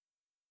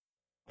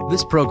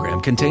This program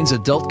contains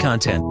adult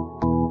content.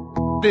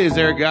 Is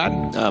there a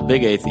God?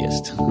 Big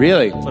atheist.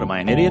 Really? What, am I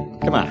an idiot?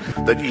 Come on.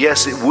 That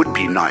yes, it would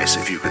be nice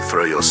if you could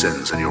throw your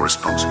sins and your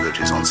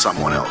responsibilities on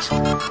someone else.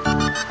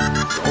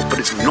 But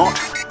it's not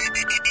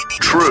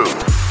true.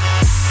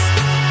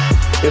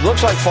 It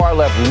looks like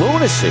far-left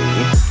lunacy.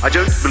 I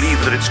don't believe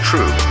that it's true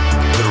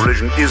that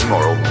religion is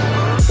moral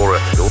or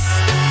ethical.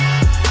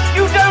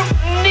 You don't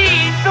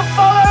need to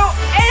follow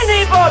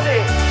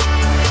anybody!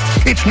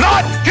 It's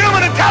not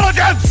human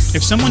intelligence!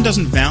 If someone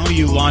doesn't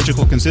value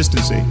logical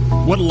consistency,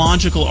 what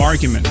logical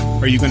argument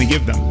are you going to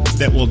give them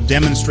that will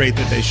demonstrate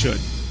that they should?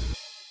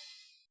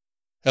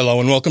 Hello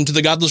and welcome to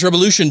the Godless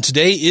Revolution.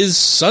 Today is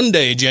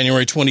Sunday,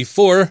 January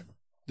 24.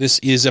 This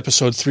is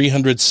episode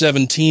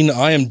 317.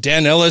 I am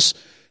Dan Ellis,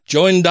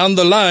 joined on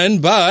the line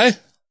by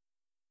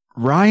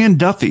Ryan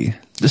Duffy,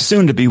 the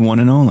soon-to-be one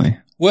and only.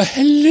 Well,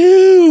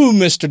 hello,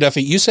 Mr.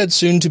 Duffy. You said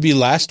soon-to-be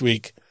last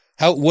week.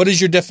 What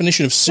is your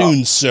definition of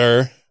soon,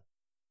 sir?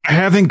 I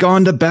haven't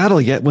gone to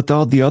battle yet with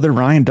all the other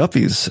Ryan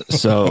Duffys,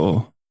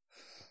 so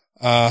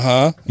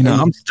you know,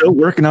 I'm still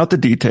working out the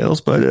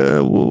details, but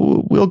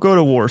we'll go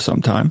to war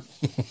sometime.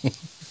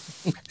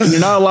 And you're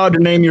not allowed to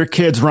name your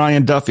kids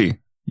Ryan Duffy.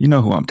 You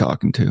know who I'm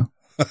talking to.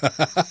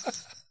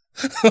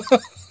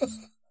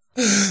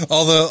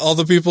 all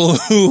the people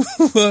who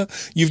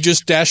you've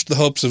just dashed the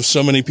hopes of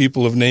so many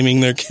people of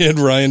naming their kid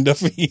Ryan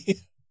Duffy.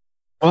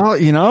 Well,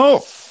 you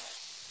know,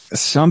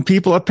 some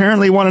people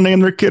apparently want to name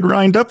their kid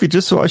Ryan Duffy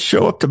just so I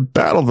show up to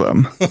battle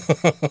them.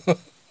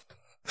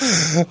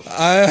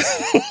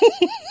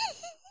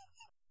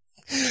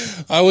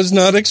 I was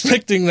not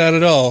expecting that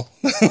at all.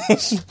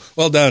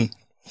 Well done.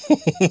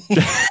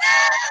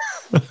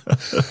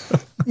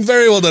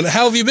 Very well done.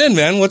 How have you been,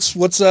 man? What's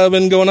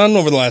been going on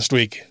over the last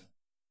week?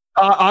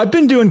 I've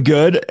been doing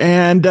good,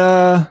 and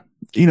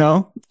you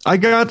know, I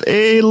got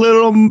a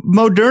little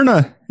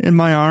Moderna in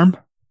my arm.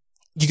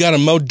 You got a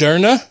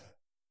Moderna?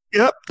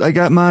 Yep, I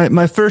got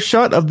my first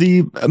shot of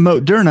the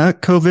Moderna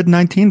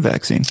COVID-19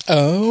 vaccine.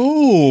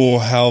 Oh,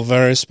 how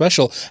very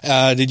special.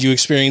 Did you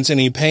experience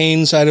any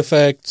pain, side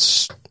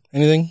effects,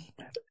 anything?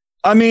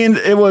 I mean,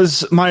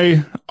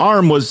 my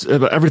arm was,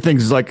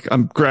 everything's like,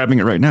 I'm grabbing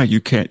it right now.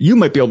 You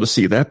might be able to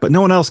see that, but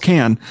no one else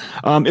can.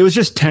 It was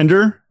just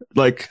tender,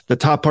 like the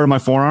top part of my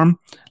forearm,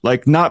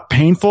 like not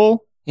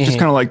painful, just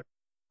kind of like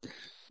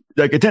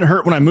it didn't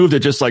hurt when I moved it,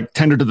 just like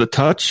tender to the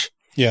touch.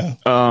 Yeah.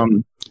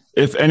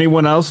 If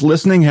anyone else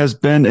listening has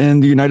been in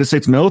the United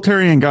States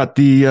military and got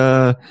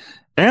the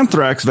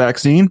anthrax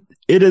vaccine,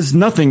 it is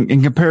nothing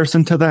in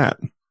comparison to that.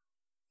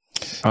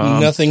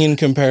 Nothing in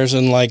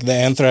comparison, like the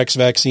anthrax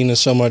vaccine is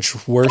so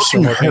much worse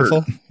or more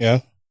painful. Yeah.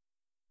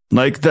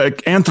 Like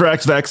the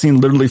anthrax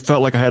vaccine literally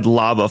felt like I had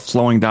lava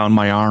flowing down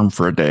my arm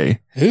for a day.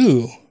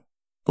 Ooh.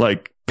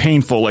 Like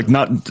painful, like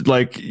not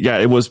like, yeah,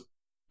 it was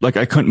like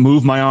I couldn't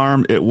move my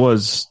arm. That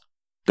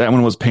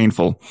one was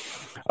painful.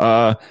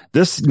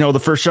 This, you know, the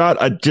first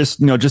shot, I just,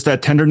 you know, just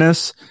that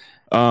tenderness.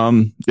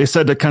 They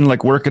said to kind of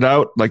like work it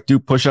out, like do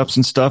push-ups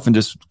and stuff and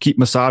just keep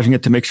massaging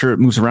it to make sure it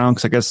moves around.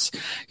 Cause I guess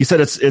he said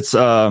it's,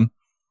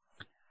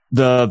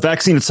 the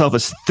vaccine itself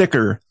is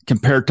thicker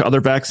compared to other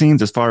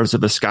vaccines as far as the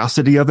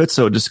viscosity of it.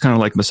 So just kind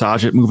of like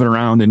massage it, move it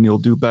around and you'll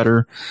do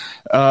better.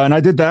 And I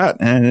did that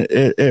and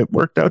it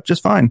worked out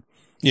just fine.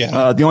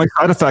 Yeah. The only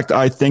side effect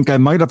I think I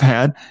might have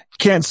had,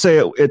 can't say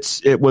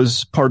it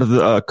was part of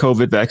the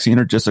COVID vaccine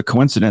or just a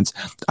coincidence.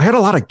 I had a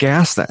lot of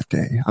gas that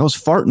day. I was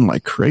farting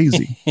like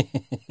crazy.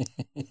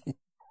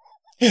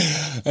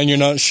 And you're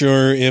not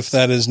sure if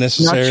that is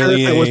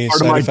necessarily not sure if it was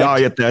part of my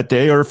diet that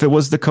day or if it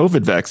was the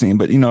COVID vaccine.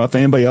 But, you know, if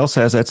anybody else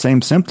has that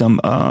same symptom,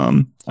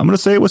 I'm going to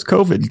say it was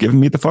COVID giving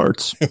me the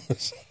farts.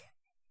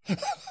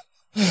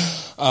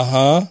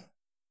 Uh-huh.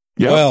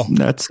 Yeah. Well,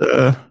 that's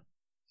other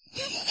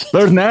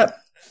than that.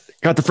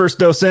 Got the first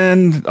dose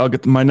in. I'll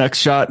get my next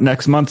shot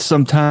next month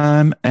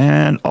sometime,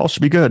 and all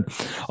should be good.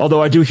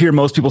 Although I do hear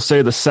most people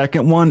say the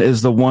second one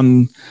is the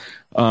one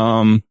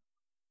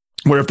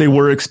where if they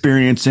were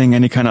experiencing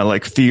any kind of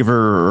like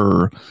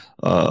fever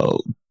or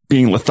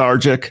being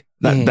lethargic,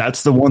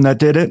 that's the one that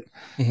did it.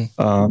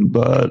 Mm-hmm.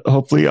 But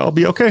hopefully I'll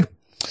be okay.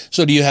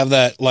 So do you have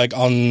that like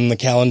on the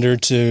calendar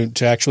to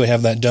actually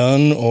have that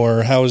done,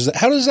 or how does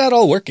that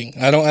all working?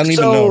 I don't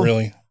even know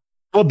really.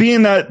 Well,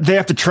 being that they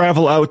have to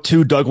travel out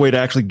to Dugway to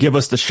actually give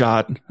us the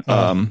shot,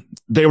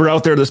 they were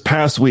out there this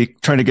past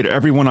week trying to get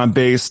everyone on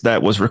base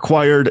that was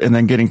required and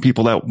then getting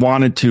people that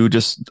wanted to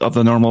just of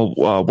the normal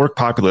work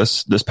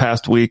populace this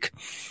past week.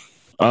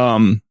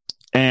 And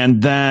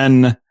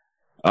then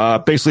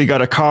basically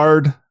got a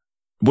card,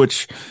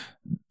 which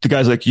the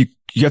guy's like, you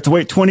have to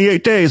wait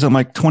 28 days. I'm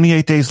like,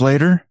 28 days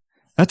later?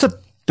 That's a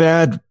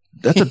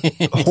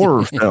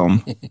horror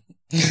film.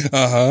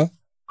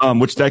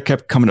 Which that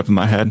kept coming up in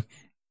my head.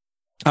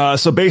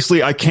 So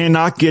basically I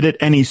cannot get it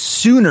any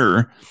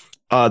sooner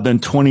than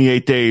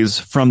 28 days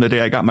from the day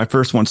I got my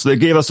first one. So they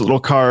gave us a little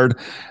card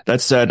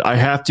that said I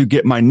have to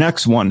get my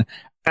next one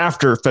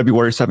after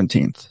February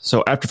 17th.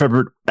 So after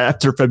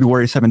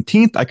February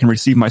 17th, I can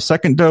receive my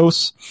second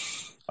dose.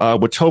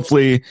 which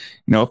hopefully,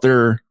 if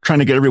they're trying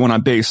to get everyone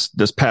on base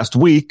this past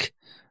week,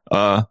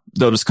 they'll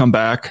just come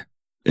back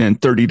in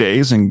 30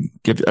 days and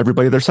give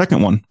everybody their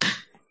second one.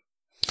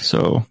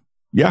 So,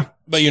 yeah.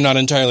 But you're not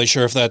entirely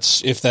sure if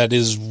that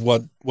is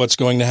what's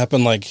going to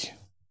happen. Like,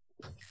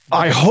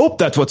 I hope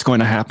that's what's going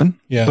to happen.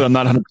 Yeah. But I'm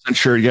not 100%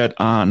 sure yet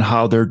on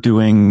how they're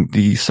doing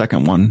the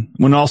second one.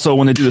 When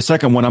they do the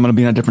second one, I'm going to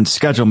be on a different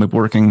schedule. I'm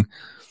working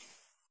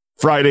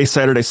Friday,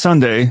 Saturday,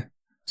 Sunday.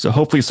 So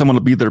hopefully someone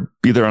will be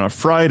there on a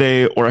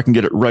Friday, or I can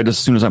get it right as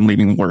soon as I'm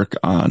leaving work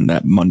on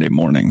that Monday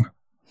morning.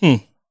 Well,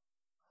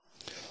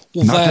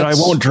 not that I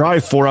won't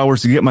drive 4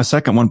 hours to get my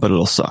second one, but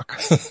it'll suck.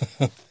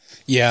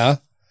 Yeah.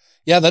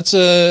 That's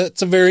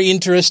it's a very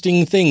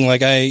interesting thing.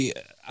 Like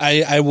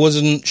I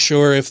wasn't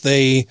sure if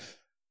they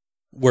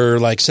were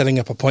like setting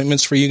up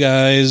appointments for you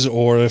guys,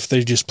 or if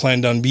they just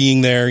planned on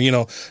being there.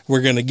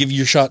 We're going to give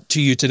your shot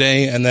to you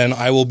today, and then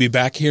I will be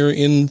back here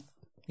in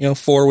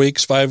 4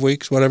 weeks, 5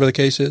 weeks, whatever the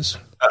case is.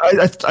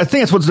 I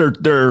think that's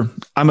what they're.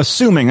 I'm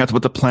assuming that's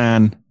what the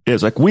plan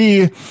is. Like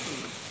we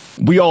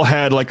all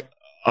had like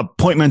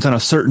appointments on a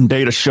certain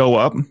day to show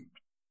up.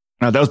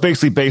 Now that was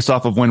basically based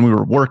off of when we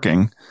were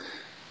working.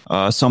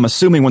 So I'm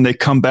assuming when they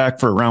come back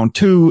for round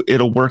 2,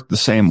 it'll work the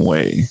same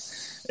way.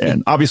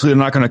 And obviously they're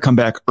not going to come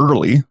back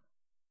early.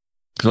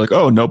 They're like,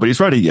 oh, nobody's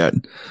ready yet.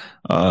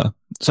 So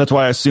that's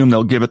why I assume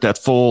they'll give it that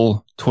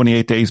full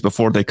 28 days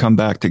before they come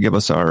back to give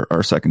us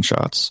our second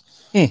shots.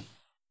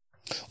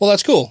 Well,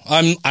 that's cool.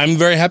 I'm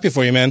very happy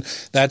for you, man.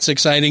 That's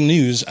exciting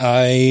news.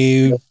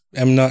 I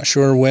am not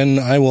sure when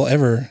I will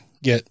ever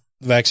get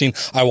the vaccine.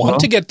 I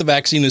want to get the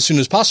vaccine as soon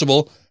as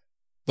possible,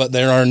 but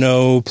there are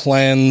no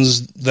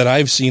plans that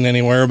I've seen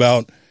anywhere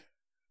about,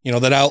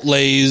 that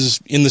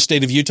outlays in the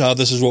state of Utah.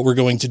 This is what we're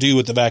going to do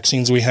with the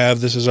vaccines we have.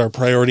 This is our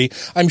priority.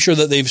 I'm sure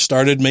that they've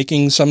started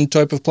making some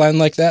type of plan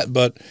like that,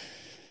 but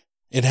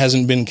it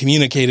hasn't been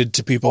communicated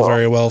to people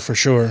very well for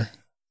sure.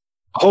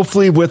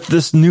 Hopefully with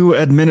this new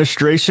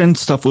administration,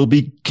 stuff will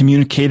be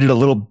communicated a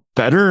little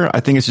better. I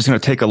think it's just going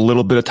to take a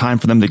little bit of time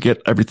for them to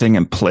get everything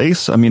in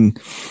place. I mean,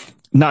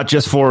 not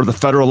just for the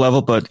federal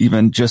level, but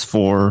even just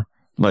for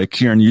like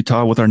here in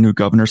Utah with our new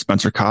governor,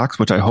 Spencer Cox,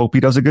 which I hope he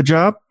does a good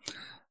job.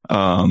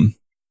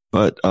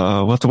 But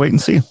we'll have to wait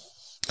and see.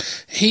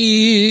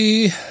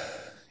 I'm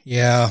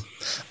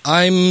very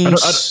I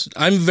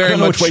don't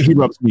know much which way he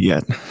rubs me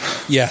yet.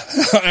 Yeah,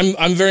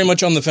 I'm very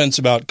much on the fence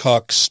about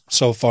Cox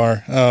so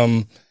far.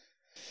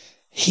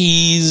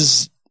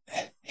 He's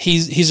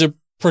a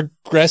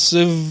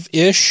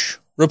progressive-ish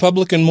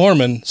Republican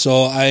Mormon,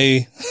 so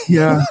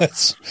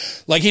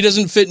it's like he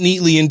doesn't fit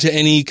neatly into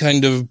any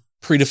kind of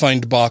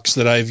predefined box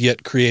that I've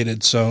yet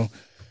created. So,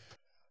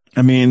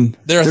 I mean,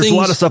 there's a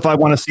lot of stuff I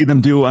want to see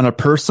them do on a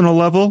personal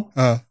level.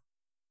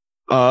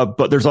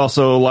 But there's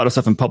also a lot of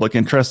stuff in public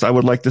interest I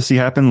would like to see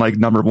happen. Like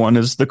number one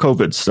is the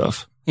COVID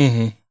stuff.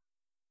 Mm-hmm.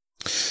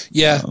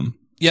 Yeah.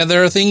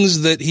 There are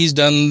things that he's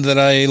done that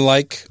I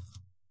like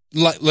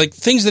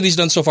things that he's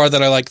done so far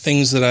that I like,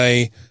 things that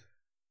I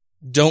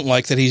don't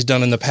like that he's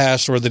done in the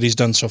past or that he's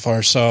done so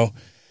far. So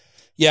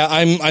yeah,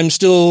 I'm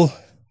still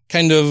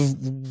kind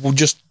of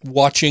just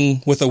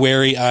watching with a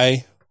wary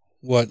eye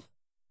what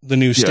the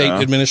new state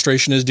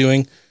administration is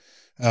doing.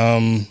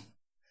 I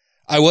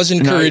was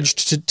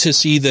encouraged to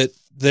see that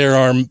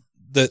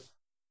that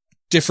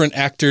different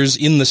actors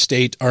in the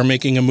state are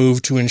making a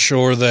move to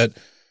ensure that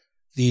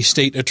the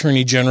state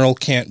attorney general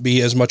can't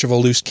be as much of a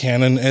loose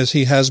cannon as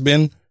he has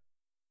been.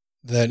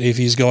 That if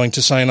he's going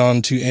to sign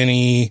on to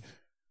any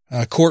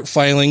court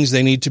filings,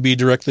 they need to be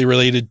directly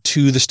related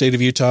to the state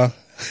of Utah.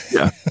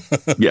 Yeah.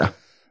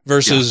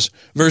 Versus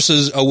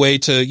a way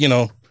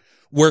to,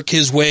 work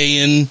his way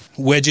in,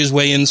 wedge his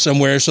way in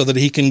somewhere so that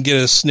he can get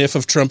a sniff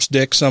of Trump's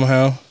dick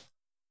somehow.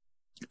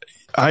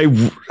 I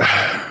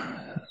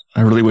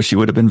really wish he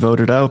would have been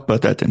voted out,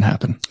 but that didn't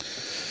happen.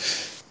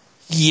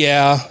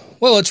 Yeah.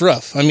 Well, it's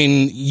rough. I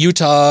mean,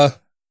 Utah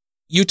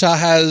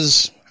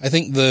has, I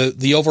think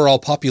the overall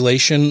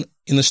population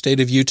in the state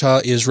of Utah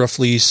is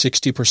roughly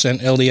 60%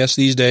 LDS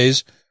these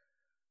days.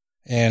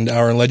 And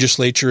our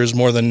legislature is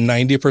more than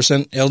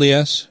 90%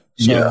 LDS.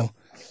 So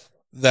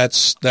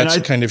that's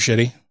kind of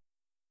shitty.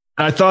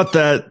 I thought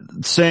that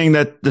saying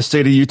that the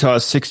state of Utah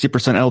is 60%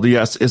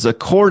 LDS is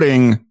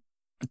according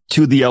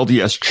to the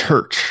LDS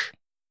Church.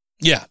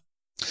 Yeah.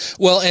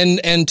 Well,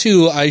 and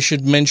two, I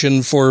should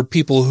mention for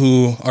people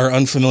who are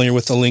unfamiliar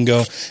with the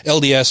lingo,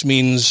 LDS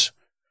means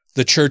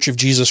the Church of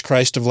Jesus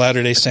Christ of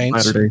Latter-day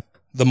Saints.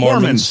 The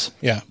Mormons.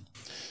 Yeah.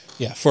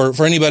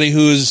 For anybody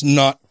who's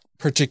not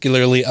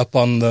particularly up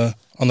on the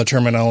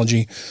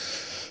terminology.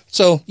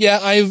 So yeah,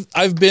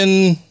 I've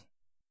been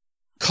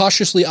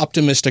cautiously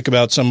optimistic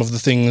about some of the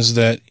things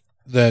that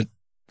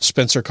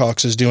Spencer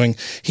Cox is doing.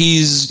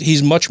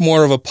 He's much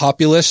more of a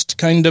populist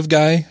kind of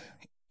guy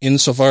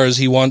insofar as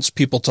he wants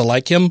people to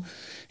like him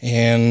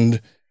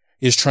and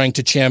is trying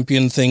to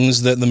champion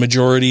things that the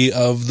majority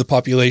of the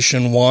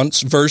population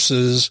wants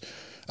versus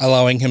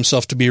allowing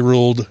himself to be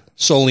ruled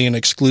solely and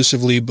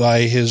exclusively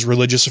by his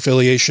religious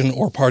affiliation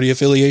or party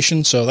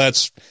affiliation. So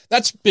that's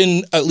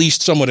been at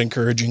least somewhat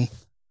encouraging.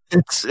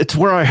 It's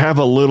where I have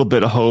a little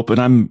bit of hope, and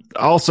I'm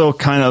also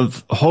kind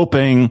of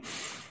hoping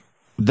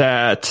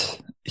that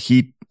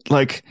he,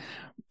 like,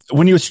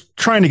 when he was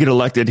trying to get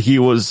elected, he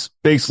was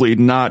basically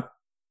not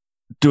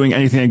doing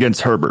anything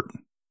against Herbert.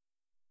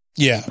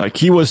 Yeah. Like,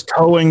 he was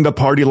towing the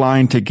party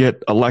line to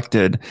get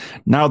elected.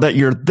 Now that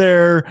you're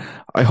there,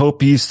 I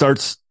hope he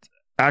starts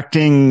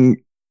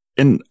acting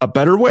in a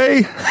better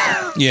way.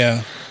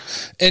 Yeah.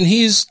 And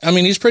he's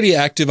pretty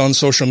active on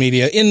social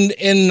media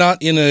in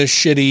not in a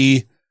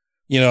shitty,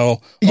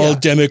 all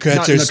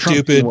Democrats are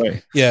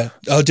stupid. Yeah.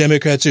 All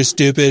Democrats are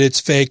stupid. It's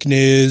fake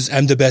news.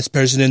 I'm the best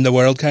person in the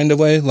world kind of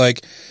way.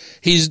 Like,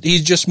 he's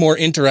just more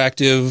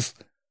interactive,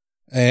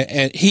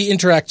 and he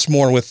interacts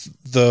more with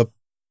the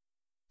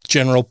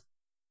general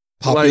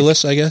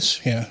populace, I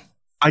guess. Yeah.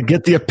 I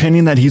get the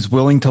opinion that he's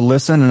willing to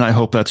listen, and I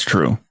hope that's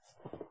true.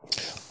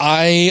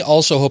 I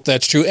also hope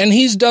that's true. And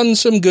he's done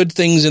some good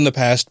things in the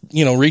past,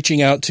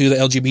 reaching out to the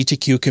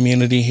LGBTQ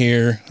community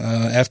here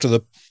after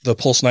the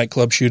Pulse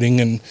nightclub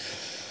shooting and,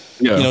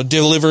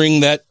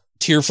 delivering that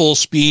tearful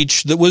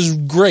speech that was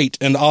great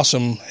and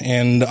awesome.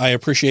 And I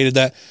appreciated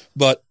that.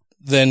 But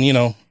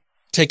then,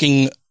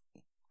 taking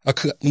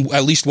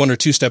at least one or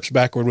two steps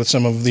backward with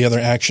some of the other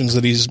actions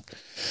that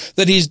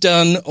he's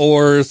done,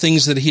 or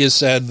things that he has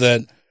said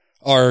that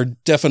are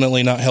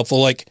definitely not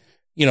helpful. Like,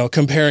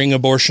 comparing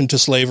abortion to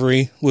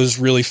slavery was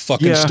really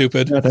fucking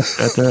stupid. Yeah,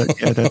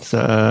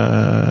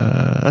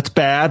 that's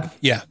bad.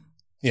 Yeah.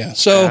 Yeah.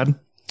 So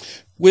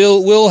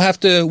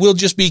we'll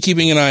just be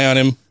keeping an eye on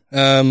him.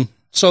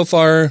 So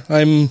far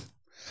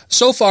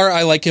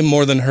I like him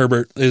more than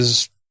Herbert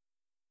is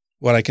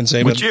what I can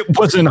say. Which it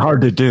wasn't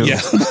hard to do. Yeah.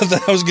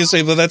 I was going to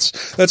say, but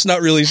that's not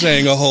really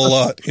saying a whole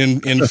lot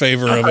in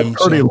favor of him.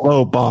 Pretty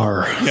low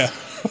bar. Yeah.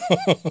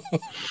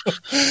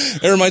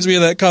 It reminds me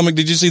of that comic.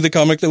 Did you see the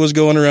comic that was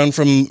going around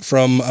from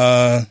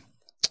the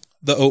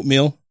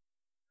Oatmeal?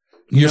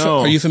 No.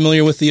 Are you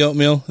familiar with the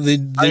Oatmeal?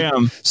 I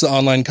am. It's the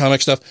online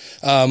comic stuff.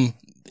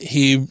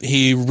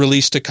 He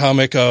released a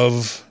comic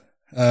of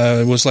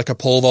it was like a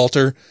pole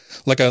vaulter,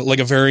 like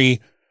a very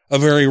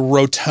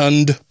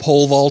rotund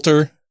pole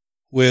vaulter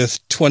with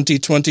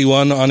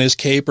 2021 on his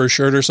cape or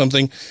shirt or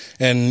something,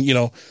 and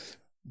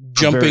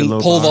jumping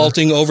pole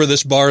vaulting over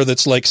this bar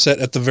that's like set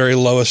at the very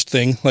lowest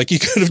thing. Like, he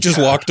could have just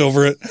walked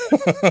over it.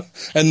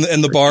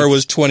 and the bar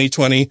was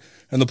 2020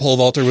 and the pole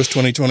vaulter was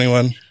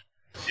 2021.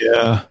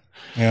 Yeah.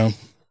 Yeah.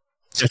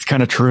 It's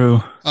kind of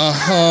true.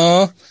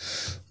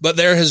 But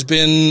there has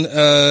been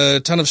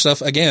a ton of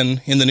stuff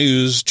again in the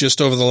news just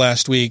over the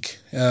last week.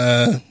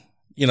 News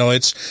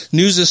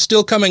is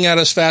still coming at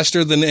us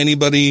faster than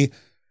anybody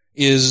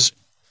is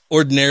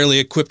ordinarily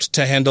equipped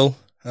to handle.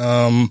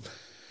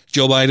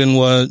 Joe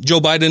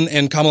Biden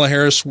and Kamala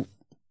Harris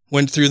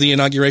went through the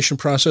inauguration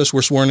process,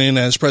 were sworn in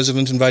as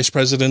president and vice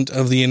president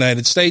of the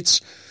United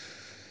States.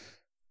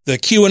 The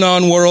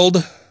QAnon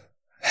world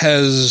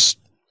has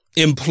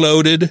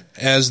imploded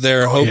as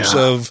their hopes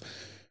of,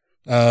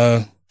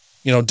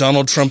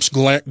 Donald Trump's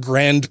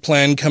grand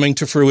plan coming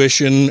to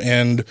fruition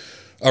and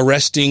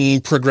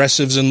arresting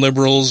progressives and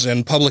liberals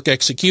and public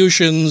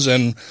executions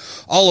and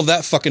all of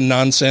that fucking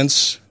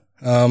nonsense.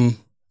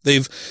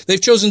 They've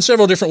chosen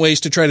several different ways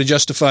to try to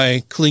justify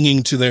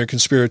clinging to their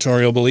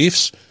conspiratorial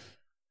beliefs,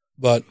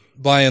 but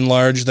by and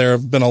large, there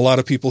have been a lot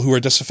of people who are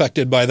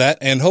disaffected by that,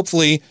 and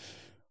hopefully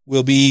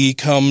will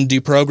become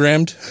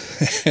deprogrammed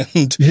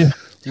and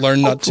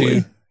learn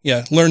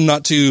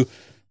not to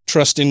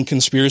trust in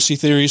conspiracy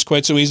theories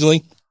quite so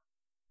easily.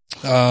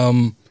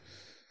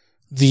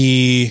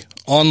 The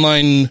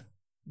online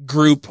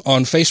group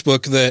on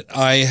Facebook that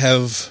I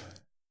have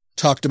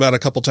talked about a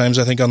couple times,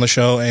 I think, on the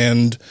show,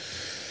 and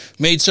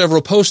made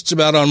several posts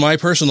about on my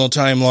personal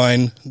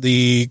timeline,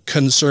 the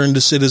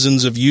Concerned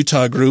Citizens of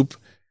Utah group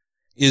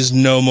is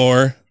no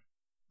more.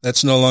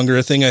 That's no longer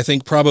a thing. I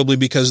think probably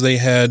because they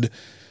had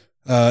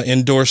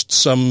endorsed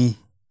some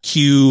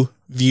Q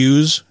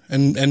views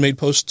and made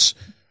posts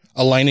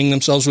aligning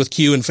themselves with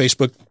Q, and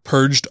Facebook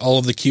purged all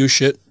of the Q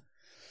shit.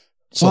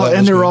 So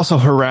and they were also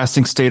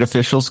harassing state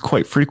officials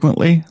quite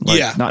frequently.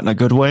 Not in a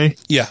good way.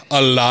 Yeah,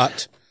 a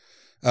lot.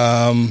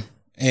 And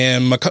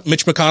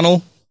Mitch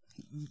McConnell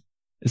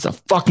is a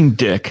fucking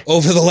dick.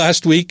 Over the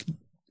last week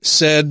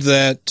said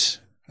that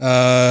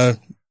the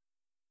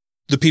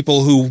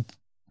people who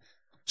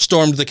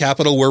stormed the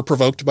Capitol were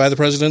provoked by the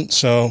president.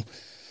 So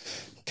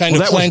kind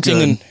of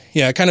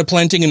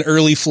planting an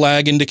early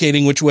flag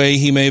indicating which way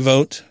he may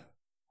vote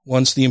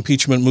once the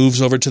impeachment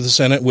moves over to the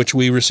Senate, which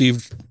we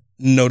received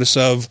notice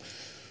of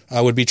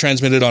would be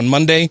transmitted on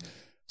Monday.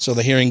 So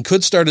the hearing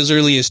could start as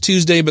early as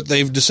Tuesday, but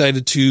they've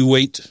decided to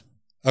wait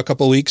a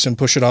couple weeks and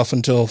push it off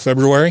until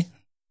February.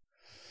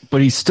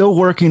 But he's still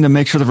working to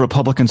make sure the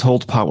Republicans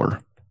hold power.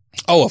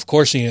 Oh, of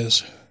course he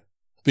is.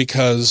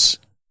 Because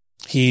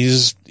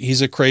he's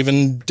a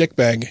craven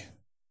dickbag.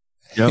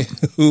 Yep.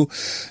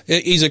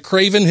 He's a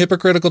craven,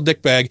 hypocritical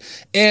dickbag.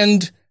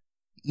 And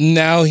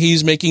now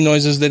he's making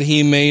noises that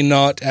he may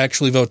not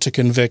actually vote to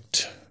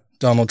convict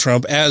Donald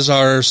Trump, as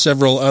are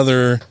several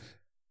other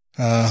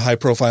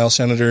high-profile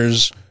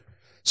senators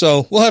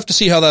So we'll have to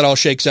see how that all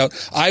shakes out.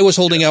 I was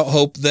holding out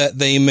hope that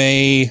they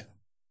may,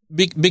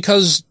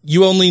 because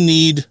you only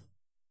need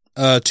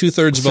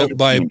 2/3 vote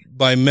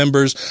by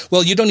members.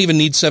 Well, you don't even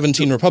need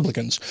 17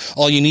 Republicans.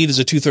 All you need is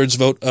a 2/3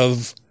 vote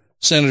of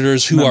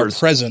senators who are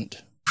present.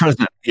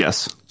 President,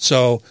 yes.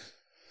 So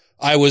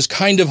I was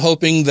kind of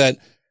hoping that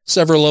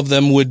several of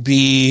them would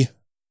be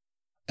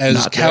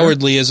as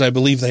cowardly as I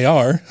believe they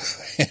are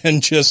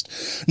and just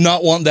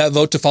not want that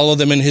vote to follow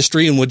them in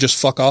history and would just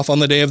fuck off on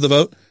the day of the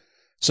vote.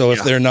 So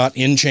if they're not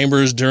in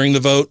chambers during the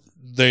vote,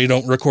 they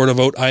don't record a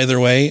vote either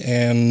way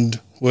and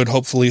would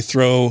hopefully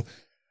throw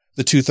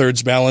the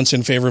 2/3 balance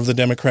in favor of the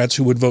Democrats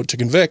who would vote to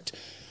convict.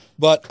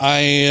 But I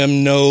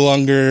am no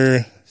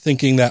longer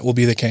thinking that will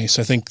be the case.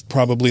 I think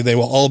probably they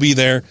will all be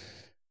there.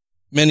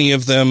 Many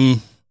of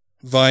them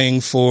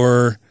vying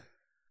for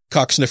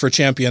cocksniffer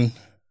champion.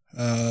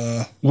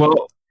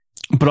 Well,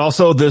 but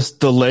also this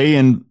delay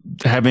in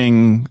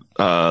having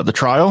the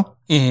trial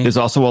is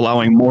also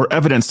allowing more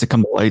evidence to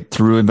come to light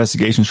through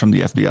investigations from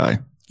the FBI.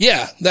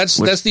 Yeah, that's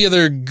the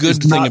other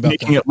good thing about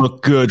making it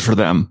look good for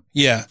them.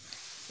 Yeah.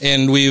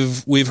 And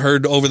we've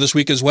heard over this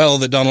week as well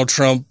that Donald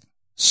Trump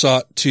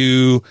sought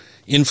to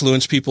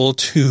influence people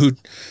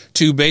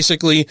to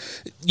basically,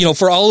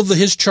 for all of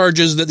his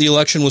charges that the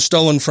election was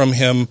stolen from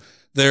him,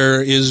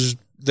 there is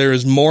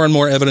more and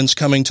more evidence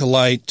coming to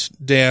light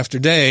day after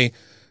day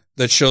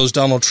that shows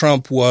Donald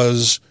Trump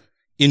was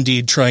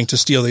indeed trying to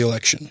steal the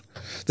election,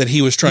 that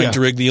he was trying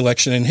to rig the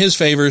election in his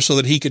favor so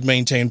that he could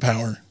maintain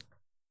power.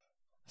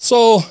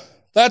 So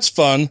that's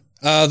fun.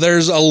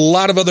 There's a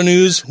lot of other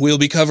news. We'll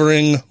be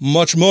covering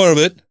much more of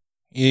it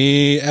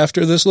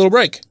after this little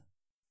break.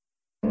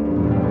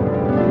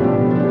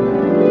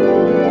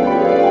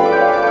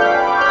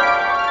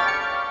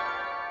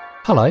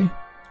 Hello,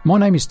 my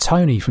name is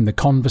Tony from the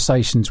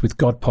Conversations with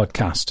God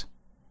podcast.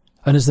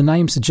 And as the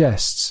name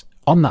suggests,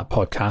 on that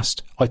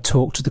podcast, I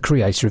talk to the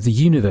creator of the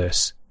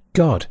universe,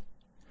 God.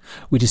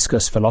 We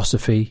discuss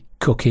philosophy,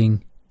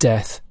 cooking,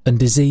 death, and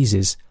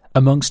diseases,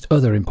 amongst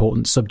other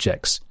important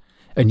subjects.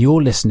 And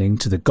you're listening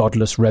to the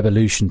Godless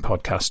Revolution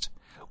podcast,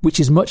 which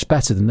is much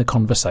better than the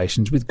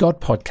Conversations with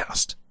God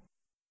podcast.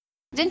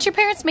 Didn't your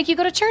parents make you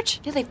go to church?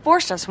 Yeah, they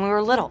forced us when we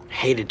were little.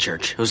 Hated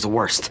church. It was the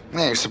worst.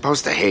 Yeah, you're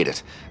supposed to hate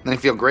it. Then you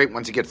feel great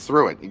once you get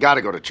through it. You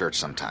gotta go to church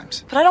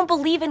sometimes. But I don't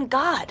believe in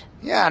God.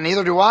 Yeah,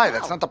 neither do I.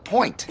 That's not the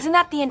point. Isn't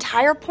that the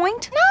entire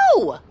point?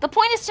 No! The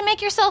point is to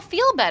make yourself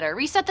feel better,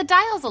 reset the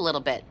dials a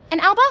little bit. And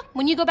Alba,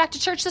 when you go back to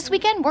church this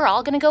weekend, we're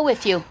all gonna go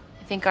with you.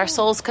 I think our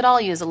souls could all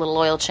use a little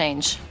oil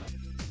change.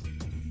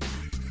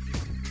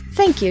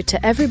 Thank you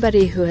to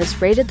everybody who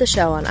has rated the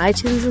show on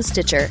iTunes and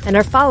Stitcher and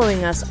are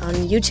following us on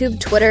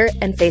YouTube, Twitter,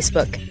 and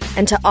Facebook.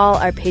 And to all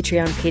our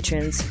Patreon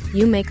patrons,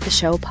 you make the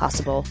show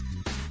possible.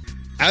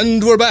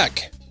 And we're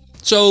back.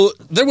 So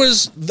there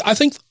was, I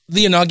think,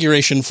 the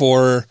inauguration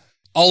for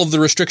all of the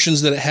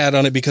restrictions that it had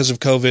on it because of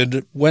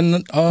COVID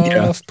went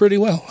off pretty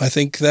well. I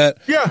think that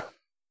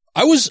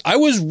I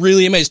was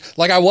really amazed.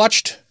 Like, I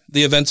watched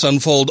the events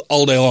unfold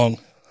all day long.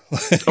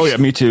 Oh yeah,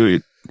 me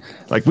too.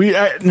 Like,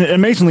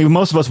 amazingly,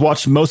 most of us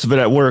watched most of it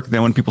at work.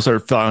 Then when people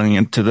started filing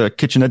into the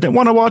kitchen that didn't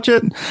want to watch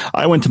it,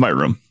 I went to my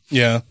room.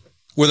 Yeah.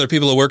 Were there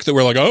people at work that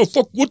were like, oh,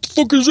 fuck, what the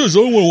fuck is this? I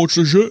don't want to watch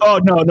this shit. Oh,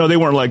 no, they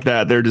weren't like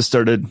that. They just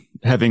started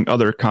having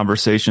other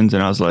conversations.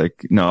 And I was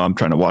like, no, I'm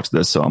trying to watch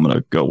this, so I'm going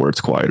to go where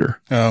it's quieter.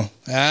 Oh,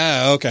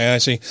 okay. I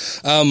see.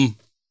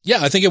 Yeah,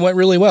 I think it went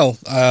really well.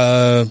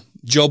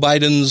 Joe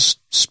Biden's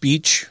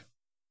speech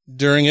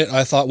during it,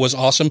 I thought, was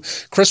awesome.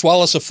 Chris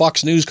Wallace of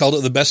Fox News called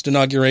it the best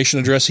inauguration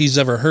address he's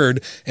ever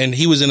heard. And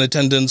he was in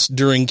attendance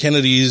during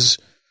Kennedy's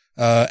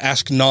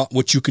Ask Not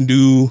What You Can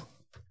Do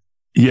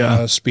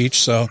speech.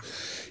 So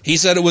he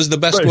said it was the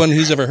best one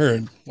he's ever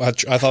heard,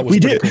 which I thought was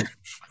pretty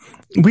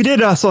cool. We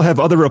did also have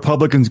other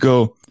Republicans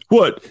go,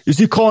 what, is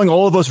he calling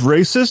all of us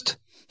racist?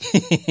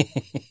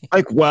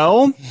 Like,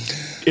 well,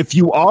 if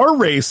you are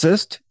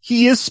racist,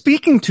 he is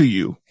speaking to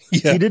you.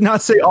 Yeah. He did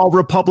not say all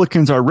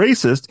Republicans are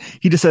racist.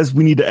 He just says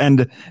we need to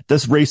end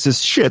this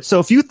racist shit.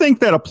 So if you think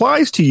that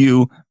applies to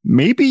you,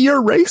 maybe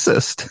you're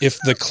racist. If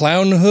the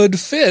clown hood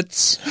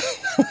fits,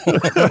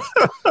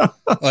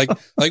 like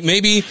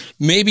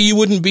maybe you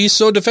wouldn't be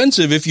so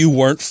defensive if you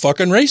weren't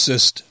fucking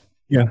racist.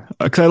 Yeah,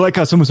 because I like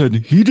how someone said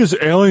he just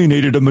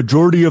alienated a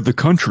majority of the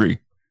country.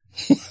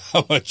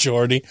 A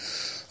majority.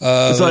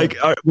 It's like,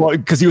 well,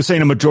 because he was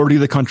saying a majority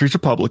of the country is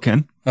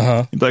Republican.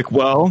 He's like,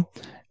 well,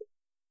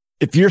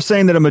 if you're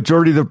saying that a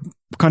majority of the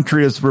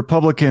country is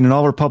Republican and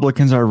all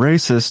Republicans are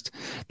racist,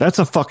 that's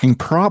a fucking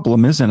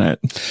problem, isn't it?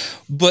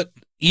 But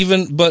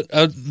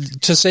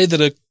to say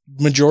that a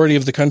majority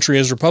of the country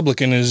is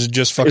Republican is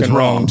just fucking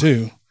wrong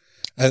too.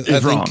 I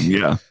think, wrong,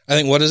 yeah. I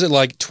think, what is it,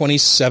 like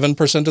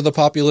 27% of the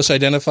populace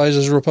identifies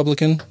as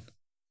Republican?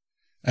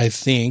 I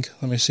think.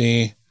 Let me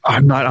see.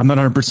 I'm not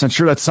 100%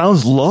 sure. That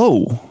sounds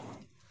low.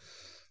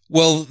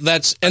 Well,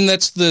 that's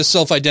the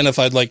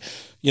self-identified, like,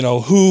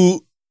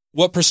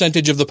 what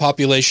percentage of the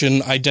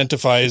population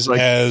identifies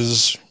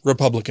as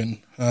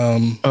Republican?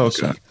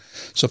 Okay.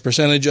 So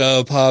percentage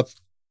of population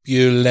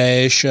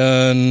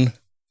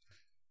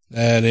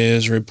That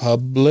is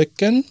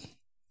Republican.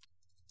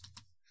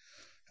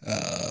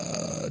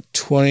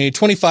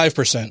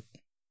 25%.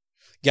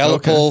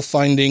 Gallup poll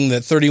finding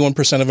that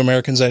 31% of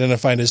Americans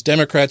identified as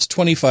Democrats,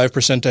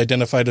 25%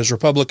 identified as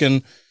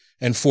Republican,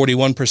 and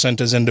 41%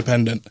 as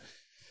independent.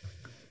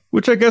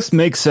 Which I guess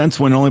makes sense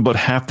when only about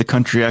half the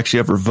country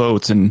actually ever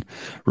votes, and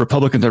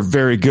Republicans are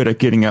very good at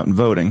getting out and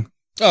voting.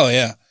 Oh,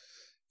 yeah.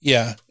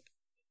 Yeah.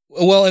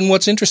 Well, and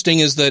what's interesting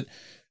is that,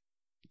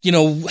 you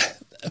know,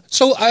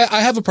 so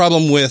I have a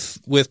problem with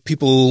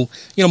people,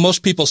 you know,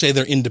 most people say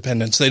they're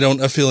independents. They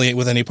don't affiliate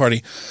with any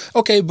party.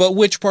 Okay, but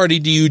which party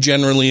do you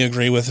generally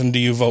agree with and do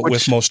you vote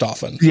with most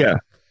often? Yeah.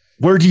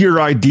 Where do your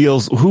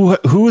ideals,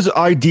 whose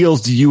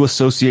ideals do you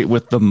associate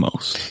with the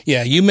most?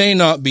 Yeah, you may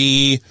not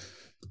be,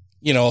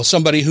 you know,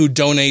 somebody who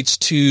donates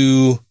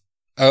to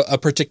a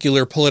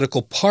particular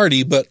political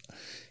party, but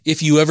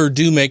if you ever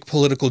do make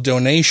political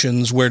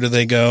donations, where do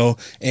they go?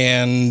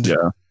 And,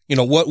 you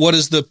know, what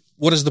is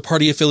the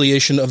party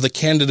affiliation of the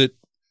candidate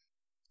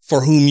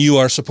for whom you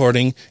are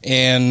supporting?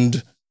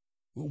 And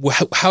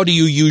how do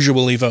you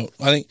usually vote?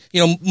 I think,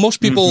 you know,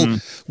 most people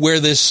wear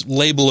this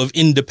label of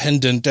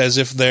independent as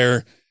if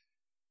they're,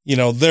 you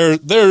know,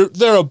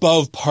 they're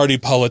above party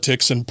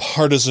politics and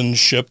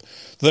partisanship.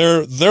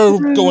 They're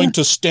going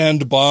to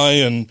stand by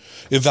and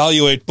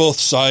evaluate both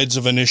sides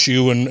of an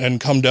issue and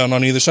come down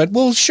on either side.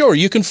 Well, sure,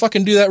 you can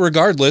fucking do that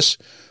regardless,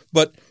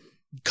 but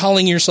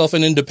calling yourself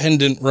an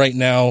independent right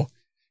now,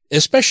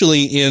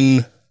 especially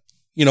in,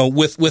 you know,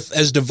 with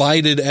as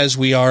divided as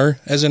we are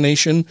as a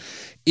nation,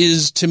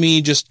 is to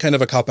me just kind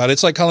of a cop out.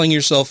 It's like calling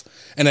yourself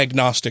an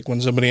agnostic when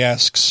somebody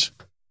asks,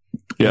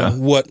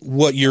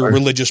 what your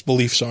religious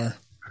beliefs are.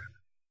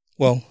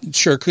 Well,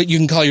 sure, you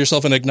can call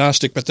yourself an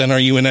agnostic, but then are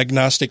you an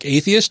agnostic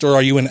atheist or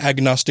are you an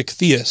agnostic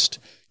theist?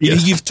 Yeah.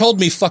 You've told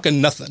me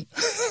fucking nothing.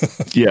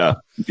 Yeah.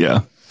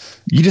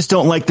 You just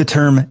don't like the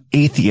term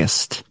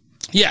atheist.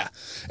 Yeah.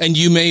 And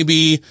you may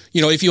be,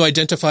 you know, if you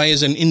identify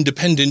as an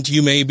independent,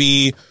 you may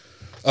be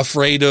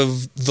afraid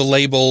of the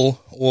label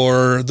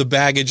or the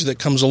baggage that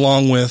comes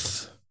along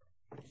with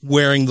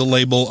wearing the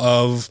label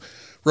of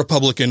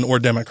Republican or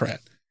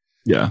Democrat.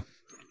 Yeah.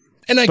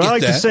 And I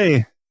like that. To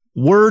say,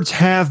 words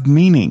have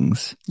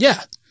meanings. Yeah.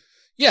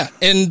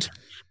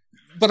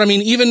 But I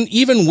mean,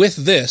 even with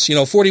this, you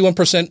know,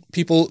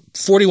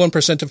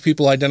 41% of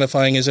people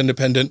identifying as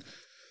independent,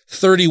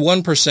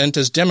 31%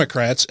 as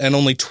Democrats, and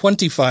only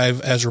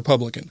 25 as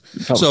Republican.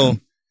 So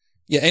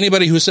yeah,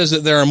 anybody who says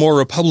that there are more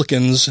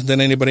Republicans than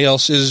anybody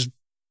else is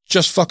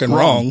just fucking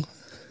wrong.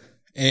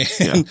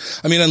 And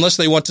I mean, unless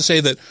they want to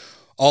say that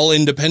all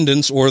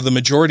independents or the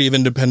majority of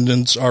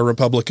independents are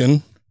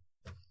Republican,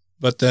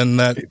 but then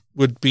that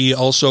would be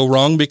also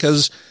wrong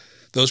because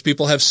those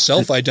people have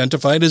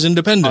self-identified as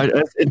independent.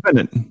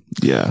 Independent.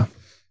 Yeah.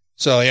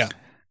 So, yeah.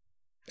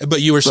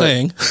 But you were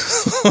saying.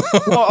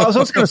 Well, I was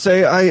also going to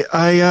say,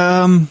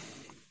 I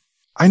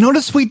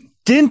noticed we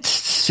didn't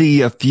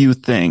see a few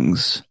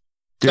things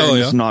during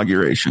this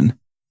inauguration.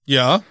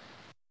 Yeah.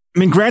 I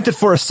mean, granted,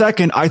 for a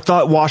second, I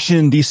thought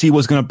Washington, D.C.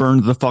 was going to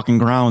burn to the fucking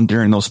ground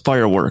during those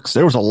fireworks.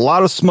 There was a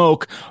lot of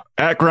smoke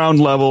at ground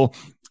level.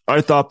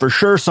 I thought for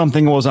sure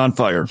something was on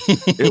fire.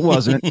 It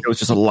wasn't. It was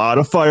just a lot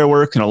of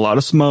fireworks and a lot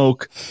of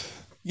smoke.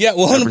 Yeah,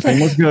 well, everything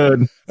was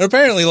good.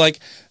 Apparently, like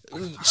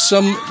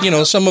some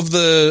of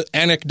the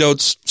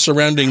anecdotes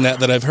surrounding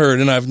that I've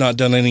heard, and I've not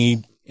done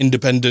any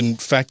independent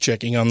fact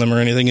checking on them or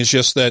anything, is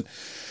just that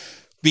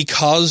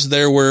because the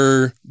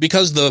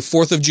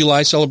 4th of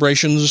July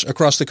celebrations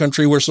across the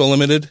country were so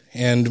limited,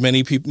 and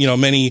many people, you know,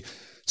 many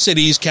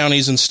cities,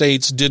 counties, and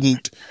states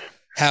didn't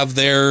have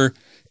their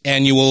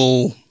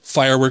annual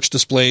fireworks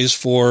displays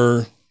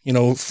for, you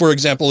know, for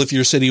example, if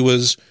your city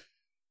was,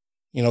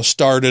 you know,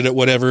 started at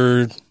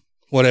whatever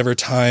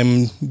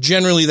time,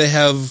 generally they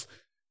have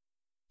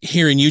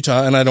here in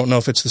Utah, and I don't know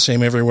if it's the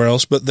same everywhere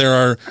else, but there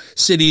are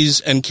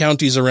cities and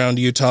counties around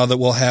Utah that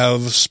will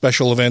have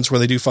special events where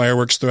they do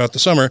fireworks throughout the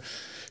summer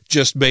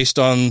just based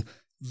on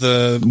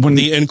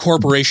the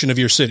incorporation of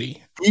your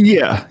city.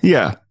 Yeah.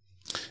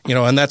 You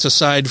know, and that's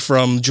aside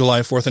from July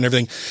 4th and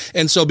everything.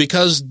 And so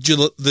because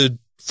the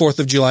 4th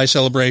of July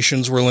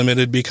celebrations were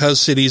limited, because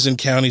cities and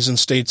counties and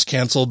states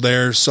canceled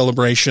their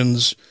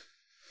celebrations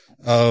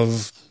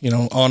of, you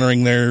know,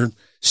 honoring their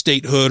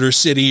statehood or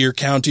city or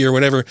county or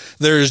whatever,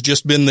 there's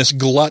just been this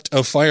glut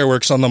of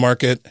fireworks on the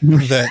market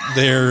that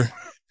they're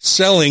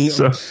selling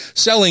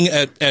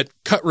at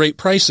cut rate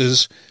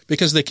prices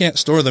because they can't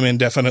store them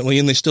indefinitely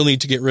and they still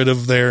need to get rid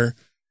of their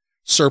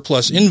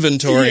surplus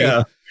inventory.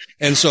 Yeah.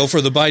 And so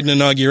for the Biden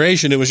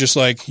inauguration, it was just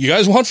like, you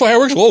guys want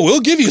fireworks? Well,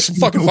 we'll give you some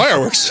fucking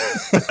fireworks.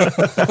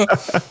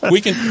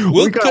 We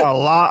got a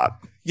lot.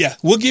 Yeah.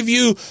 We'll give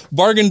you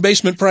bargain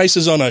basement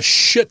prices on a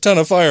shit ton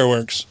of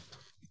fireworks.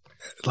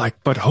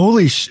 Like, but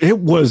holy it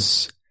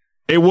was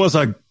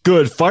a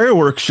good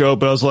fireworks show,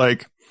 but I was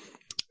like,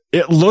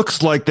 it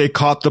looks like they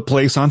caught the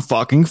place on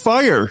fucking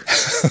fire.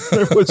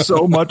 There was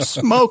so much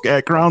smoke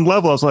at ground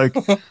level. I was like,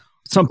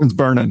 something's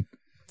burning.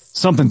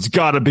 something's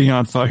got to be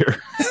on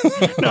fire.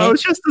 No,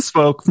 it's just the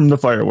smoke from the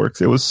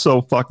fireworks. It was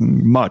so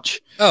fucking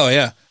much. Oh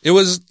yeah, it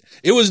was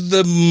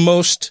the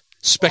most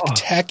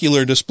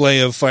spectacular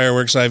display of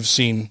fireworks I've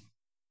seen.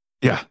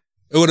 Yeah,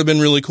 it would have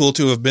been really cool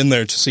to have been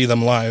there to see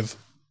them live.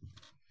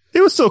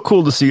 It was so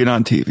cool to see it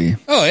on TV.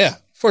 Oh yeah,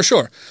 for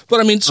sure.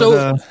 But I mean,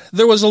 so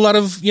there was a lot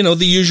of, the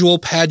usual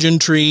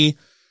pageantry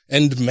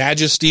and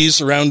majesty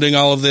surrounding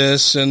all of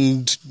this,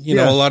 and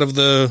a lot of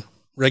the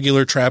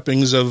regular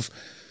trappings of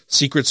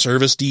Secret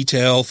Service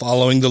detail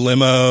following the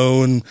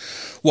limo and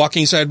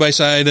walking side by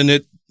side, and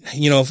it,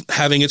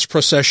 having its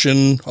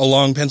procession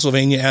along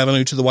Pennsylvania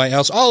Avenue to the White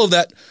House, all of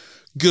that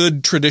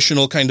good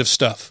traditional kind of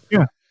stuff.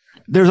 Yeah.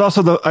 There's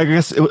also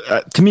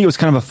to me, it was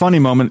kind of a funny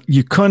moment.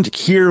 You couldn't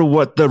hear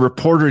what the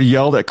reporter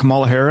yelled at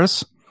Kamala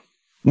Harris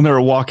when they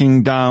were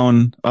walking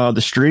down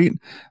the street,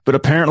 but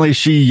apparently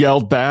she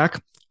yelled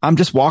back, "I'm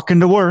just walking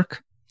to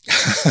work."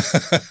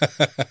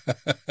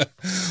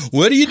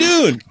 What are you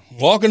doing?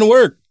 Walking to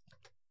work.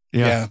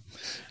 Yeah.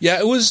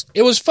 It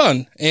was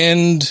fun.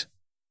 And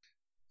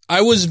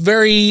I was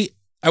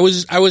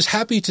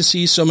happy to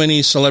see so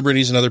many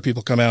celebrities and other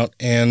people come out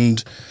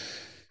and,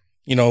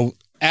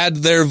 add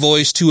their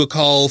voice to a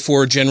call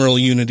for general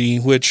unity,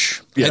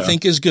 which I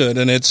think is good.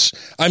 And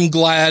I'm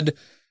glad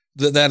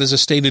that is a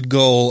stated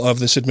goal of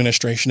this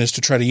administration, is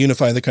to try to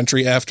unify the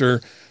country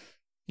after,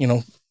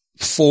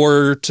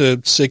 4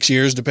 to 6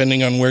 years,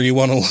 depending on where you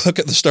want to look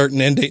at the start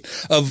and end date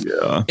of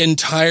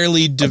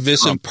entirely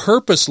divisive,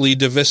 purposely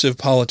divisive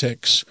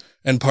politics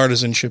and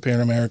partisanship here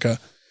in America.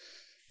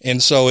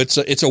 And so it's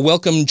a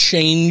welcome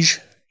change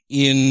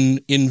in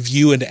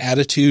view and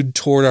attitude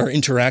toward our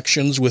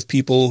interactions with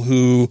people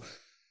who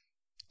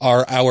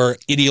are our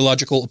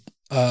ideological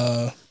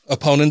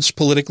opponents,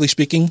 politically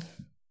speaking.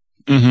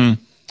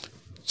 Mm-hmm.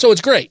 So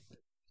it's great.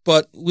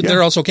 But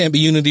there also can't be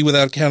unity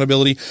without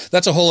accountability.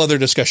 That's a whole other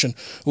discussion.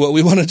 What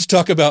we wanted to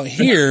talk about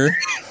here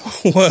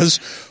was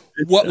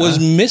what was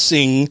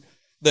missing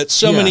that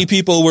so many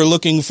people were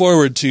looking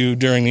forward to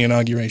during the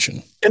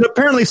inauguration. And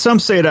apparently some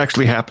say it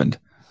actually happened.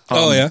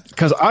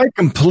 Because I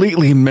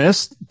completely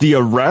missed the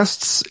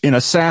arrests and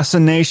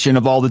assassination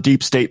of all the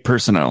deep state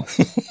personnel.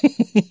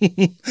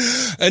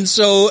 And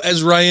so,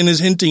 as Ryan is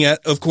hinting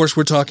at, of course,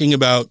 we're talking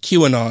about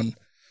QAnon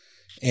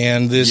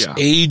and this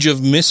age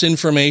of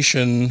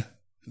misinformation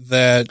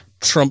that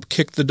Trump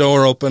kicked the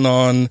door open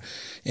on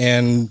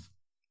and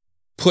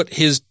put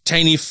his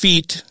tiny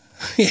feet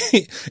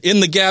in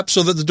the gap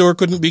so that the door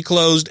couldn't be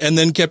closed, and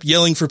then kept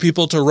yelling for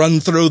people to run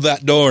through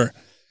that door.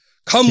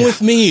 Come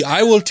with me.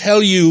 I will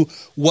tell you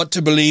what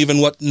to believe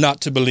and what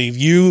not to believe.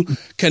 You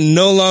can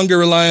no longer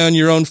rely on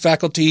your own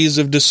faculties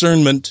of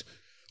discernment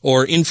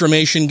or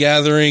information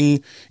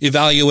gathering,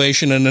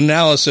 evaluation, and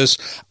analysis.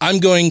 I'm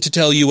going to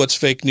tell you what's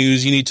fake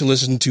news. You need to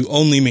listen to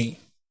only me.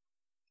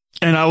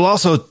 And I will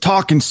also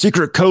talk in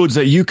secret codes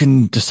that you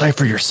can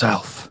decipher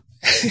yourself.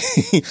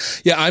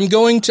 I'm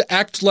going to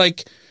act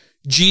like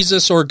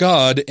Jesus or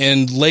God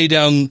and lay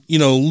down,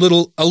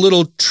 a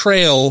little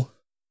trail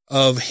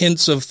of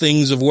hints of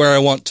things of where I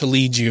want to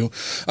lead you.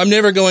 I'm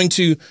never going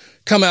to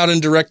come out and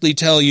directly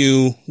tell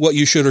you what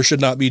you should or should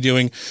not be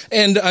doing.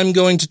 And I'm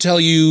going to tell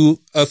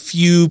you a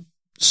few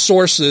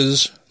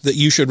sources that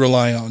you should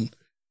rely on,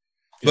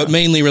 but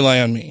mainly rely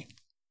on me.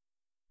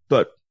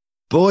 But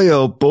boy,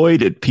 oh boy,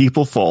 did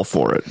people fall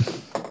for it.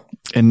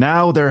 And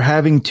now they're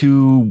having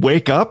to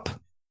wake up,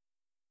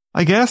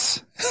 I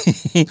guess.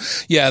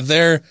 Yeah,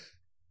 they're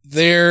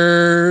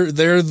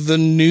the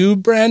new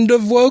brand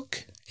of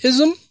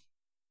wokeism.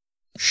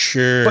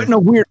 Sure. But in a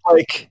weird,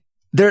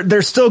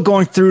 they're still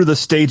going through the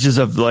stages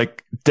of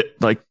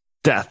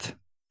death,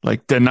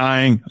 like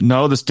denying,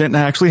 no, this didn't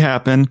actually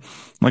happen.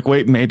 Like,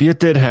 wait, maybe it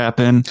did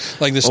happen.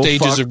 Like the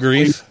stages of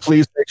grief.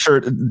 Please make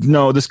sure.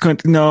 No, this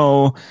couldn't.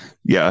 No.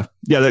 Yeah.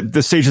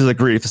 The stages of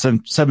grief,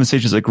 the seven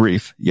stages of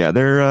grief. Yeah.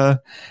 They're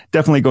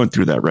definitely going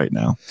through that right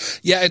now.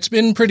 Yeah. It's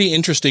been pretty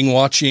interesting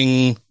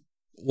watching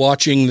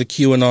the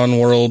QAnon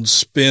world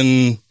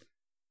spin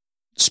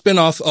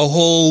off a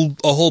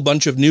whole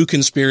bunch of new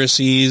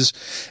conspiracies.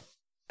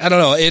 I don't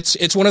know.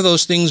 It's one of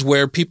those things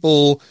where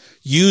people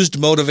used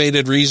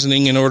motivated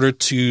reasoning in order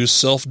to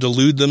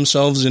self-delude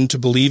themselves into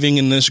believing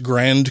in this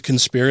grand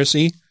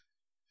conspiracy.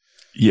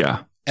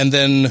 Yeah. And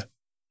then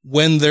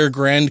when their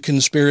grand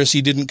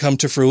conspiracy didn't come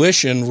to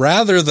fruition,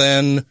 rather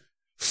than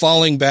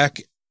falling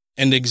back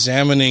and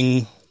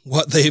examining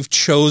what they've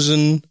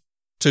chosen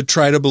to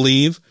try to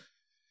believe,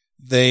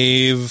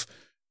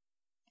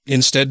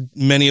 instead,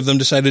 many of them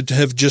decided to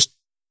have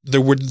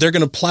they're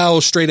going to plow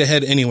straight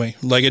ahead anyway.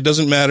 Like, it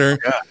doesn't matter.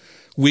 Yeah.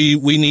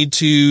 We need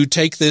to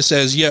take this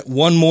as yet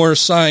one more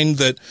sign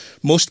that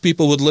most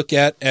people would look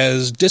at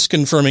as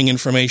disconfirming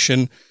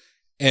information,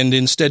 and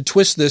instead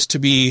twist this to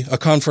be a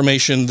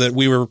confirmation that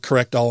we were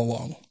correct all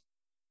along.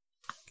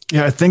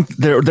 Yeah, I think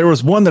there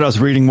was one that I was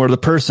reading where the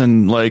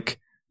person,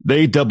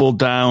 they doubled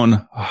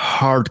down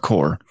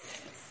hardcore.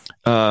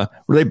 Where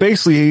they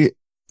basically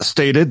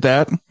stated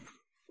that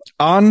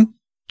on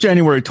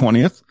January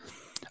 20th,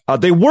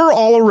 they were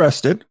all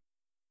arrested,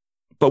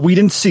 but we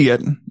didn't see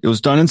it. It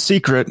was done in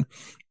secret.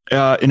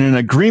 and an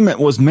agreement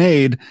was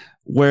made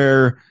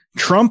where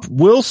Trump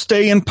will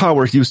stay in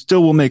power. He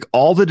still will make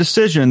all the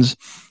decisions,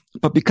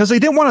 but because they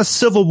didn't want a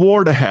civil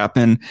war to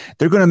happen,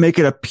 they're going to make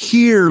it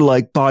appear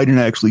like Biden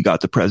actually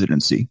got the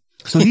presidency.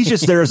 So he's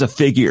just there as a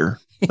figure.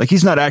 Like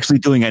he's not actually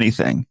doing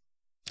anything.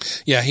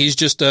 Yeah, he's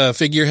just a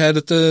figurehead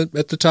at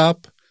the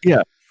top.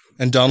 Yeah.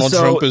 And Donald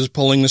Trump is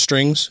pulling the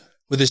strings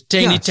with his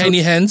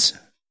tiny hands.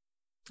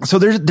 So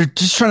they're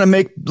just trying to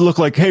make look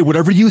like, hey,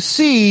 whatever you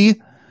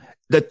see,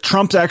 that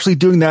Trump's actually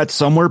doing that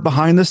somewhere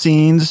behind the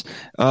scenes.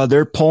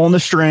 They're pulling the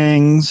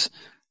strings.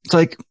 It's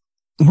like,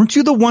 weren't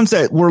you the ones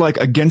that were like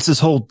against this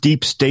whole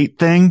deep state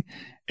thing?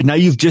 And now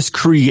you've just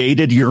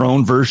created your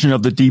own version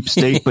of the deep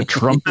state, but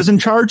Trump is in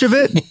charge of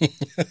it.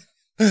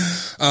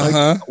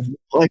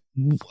 Like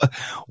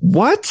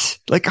what?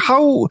 Like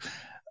how?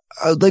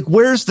 Like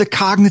where's the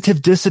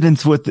cognitive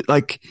dissonance with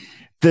like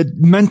the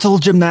mental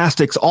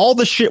gymnastics, all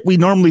the shit we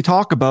normally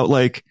talk about,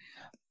 like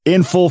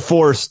in full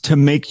force to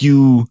make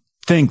you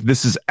think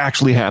this is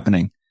actually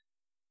happening?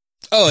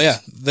 Oh yeah,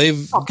 they've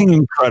fucking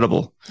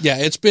incredible. Yeah,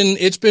 it's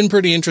been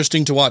pretty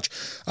interesting to watch.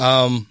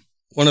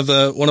 One of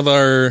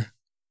the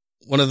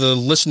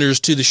listeners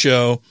to the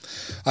show,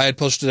 I had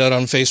posted out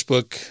on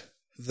Facebook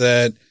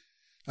that.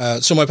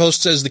 So my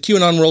post says the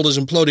QAnon world is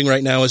imploding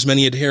right now as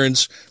many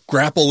adherents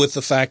grapple with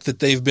the fact that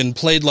they've been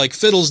played like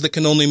fiddles that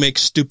can only make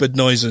stupid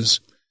noises.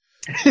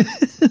 And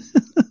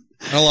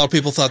a lot of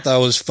people thought that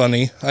was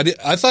funny.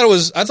 I thought it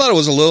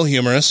was a little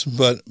humorous,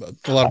 but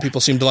a lot of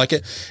people seemed to like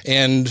it.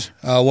 And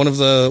one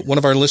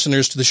of our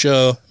listeners to the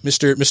show,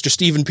 Mr.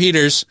 Stephen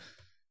Peters,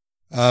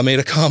 made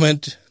a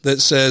comment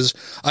that says,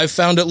 "I've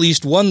found at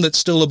least one that's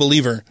still a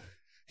believer.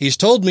 He's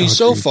told me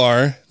so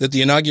far that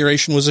the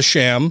inauguration was a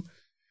sham,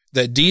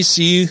 that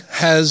D.C.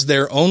 has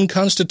their own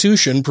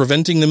constitution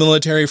preventing the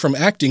military from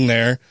acting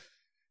there,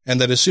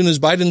 and that as soon as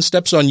Biden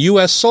steps on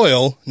U.S.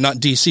 soil, not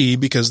D.C.,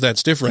 because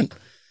that's different,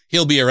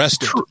 he'll be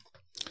arrested."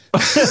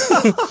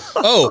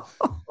 Oh,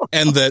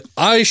 and that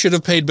I should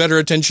have paid better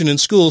attention in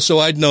school so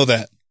I'd know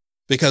that,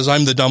 because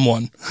I'm the dumb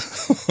one.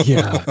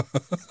 Yeah.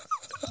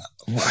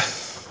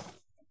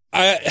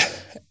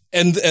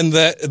 And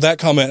that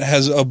comment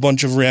has a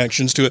bunch of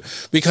reactions to it,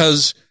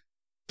 because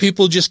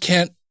people just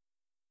can't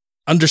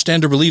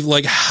understand or believe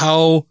like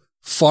how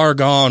far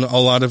gone a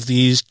lot of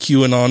these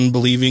QAnon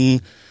believing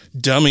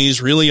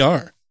dummies really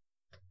are.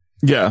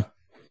 Yeah.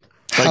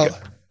 Like,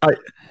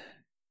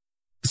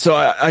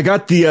 I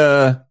got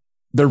the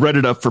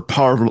Reddit up for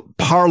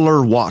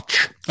Parler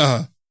Watch,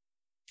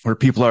 where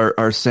people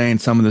are saying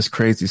some of this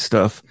crazy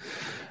stuff,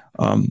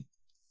 and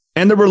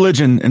the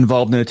religion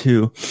involved in it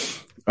too.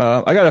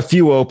 I got a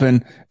few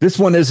open. This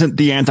one isn't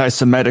the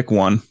anti-Semitic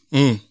one.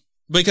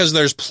 Because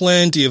there's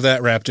plenty of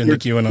that wrapped into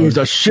QAnon. There's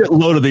a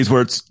shitload of these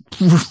where it's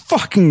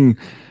fucking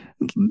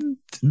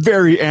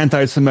very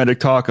anti-Semitic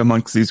talk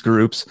amongst these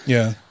groups.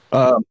 Yeah.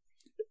 And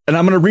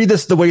I'm going to read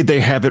this the way they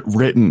have it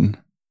written.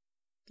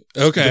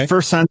 Okay. The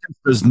first sentence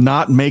does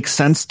not make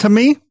sense to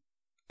me.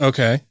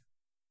 Okay.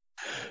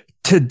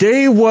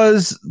 Today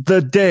was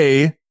the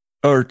day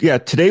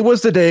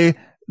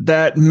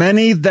that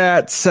many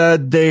that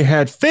said they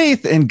had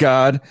faith in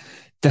God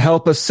to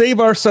help us save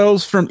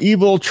ourselves from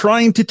evil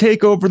trying to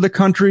take over the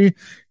country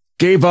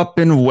gave up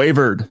and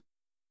wavered.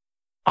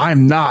 I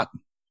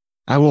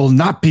will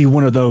not be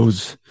one of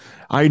those.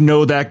 I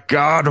know that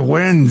God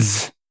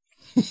wins.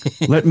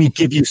 Let me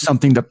give you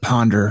something to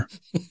ponder.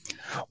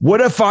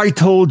 What if I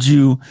told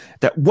you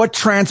that what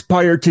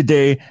transpired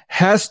today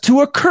has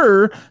to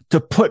occur to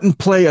put in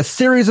play a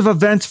series of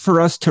events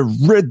for us to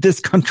rid this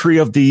country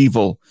of the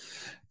evil?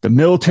 The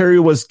military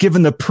was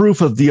given the proof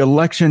of the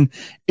election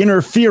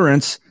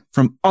interference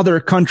from other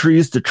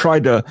countries to try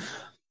to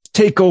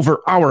take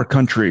over our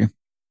country.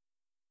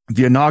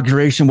 The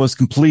inauguration was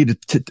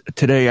completed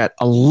today at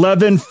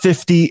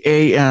 11:50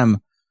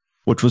 a.m.,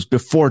 which was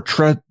before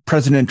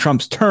President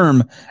Trump's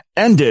term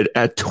ended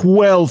at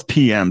 12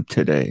 p.m.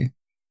 today.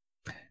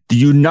 The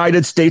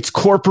United States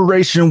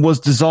Corporation was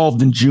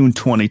dissolved in June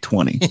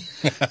 2020.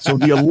 So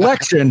the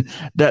election,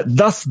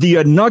 thus the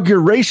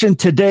inauguration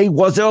today,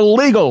 was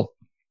illegal.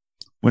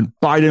 When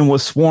Biden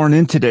was sworn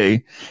in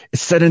today, it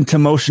set into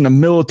motion a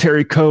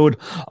military code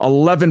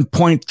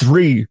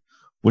 11.3,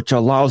 which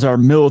allows our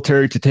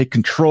military to take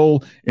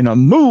control and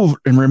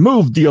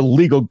remove the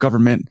illegal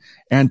government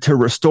and to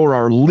restore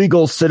our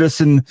legal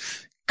citizen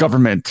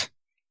government.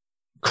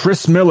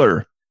 Chris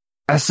Miller,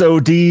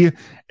 SOD,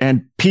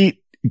 and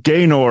Pete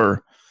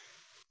Gaynor,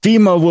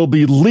 FEMA will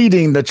be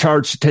leading the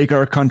charge to take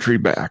our country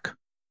back.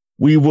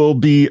 We will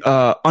be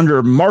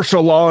under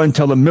martial law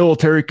until the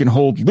military can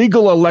hold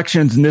legal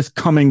elections in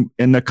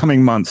the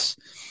coming months.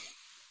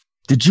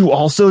 Did you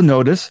also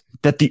notice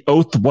that the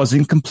oath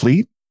wasn't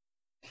complete?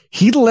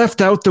 He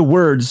left out the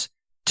words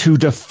to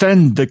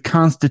defend the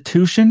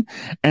Constitution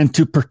and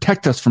to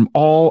protect us from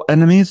all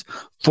enemies,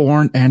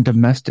 foreign and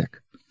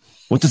domestic.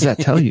 What does that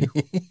tell you?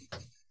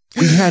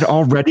 We had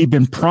already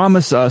been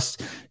promised us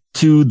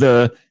to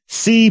the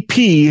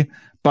CP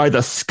by the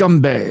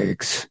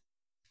scumbags.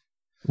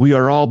 We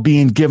are all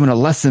being given a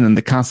lesson in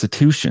the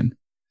Constitution.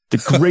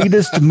 The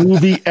greatest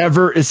movie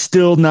ever is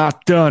still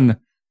not done.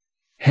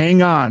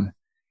 Hang on,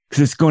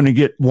 because it's going to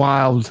get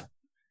wild.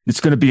 It's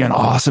going to be an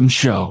awesome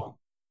show.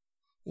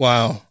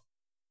 Wow.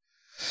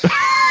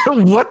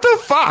 What the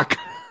fuck?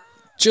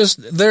 Just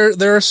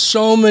there are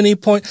so many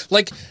points.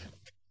 Like,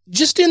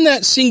 just in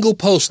that single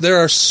post, there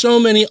are so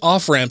many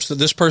off ramps that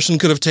this person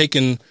could have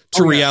taken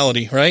to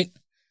reality, right?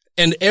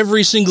 And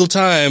every single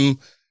time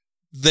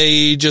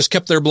they just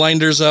kept their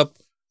blinders up.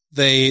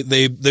 They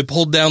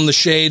pulled down the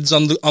shades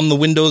on the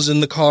windows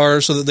in the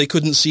car so that they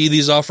couldn't see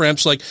these off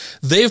ramps. Like,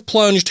 they've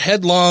plunged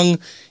headlong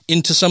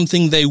into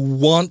something they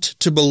want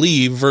to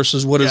believe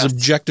versus what is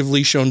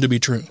objectively shown to be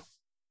true.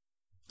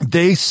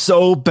 They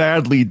so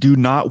badly do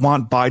not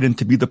want Biden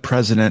to be the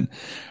president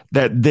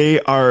that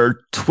they are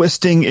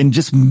twisting and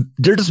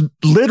they're just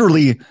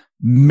literally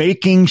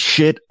making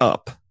shit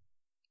up.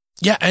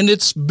 Yeah. And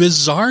it's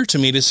bizarre to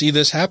me to see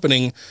this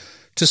happening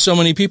to so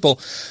many people.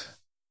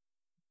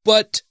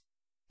 But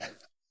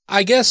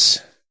I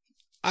guess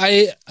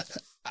I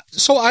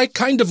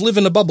kind of live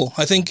in a bubble.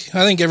 I think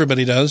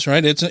everybody does,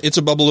 right? It's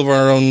a bubble of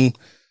our own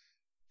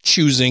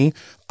choosing.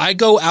 I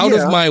go out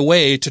of my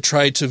way to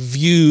try to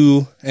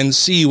view and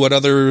see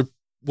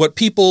what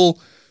people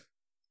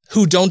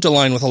who don't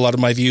align with a lot of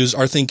my views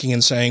are thinking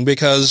and saying,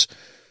 because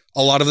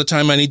a lot of the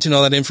time I need to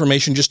know that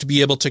information just to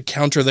be able to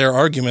counter their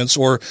arguments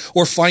or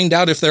find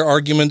out if their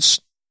arguments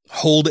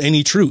hold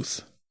any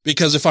truth.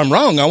 Because if I'm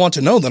wrong, I want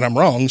to know that I'm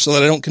wrong so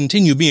that I don't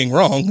continue being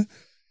wrong.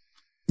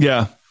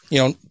 Yeah. You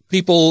know,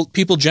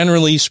 people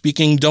generally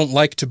speaking don't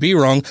like to be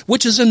wrong,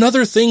 which is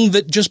another thing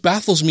that just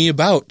baffles me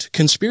about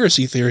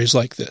conspiracy theories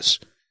like this.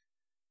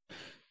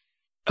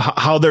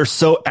 How they're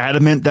so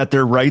adamant that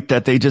they're right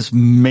that they just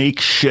make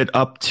shit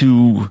up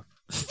to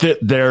fit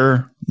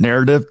their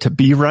narrative to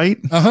be right.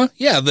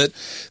 Yeah. That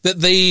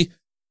they,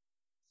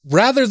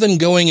 rather than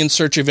going in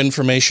search of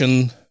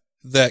information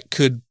that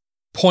could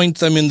point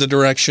them in the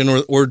direction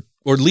or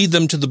lead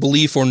them to the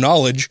belief or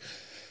knowledge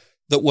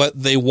that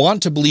what they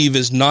want to believe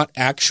is not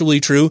actually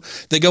true,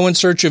 they go in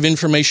search of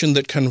information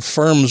that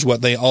confirms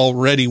what they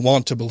already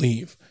want to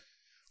believe,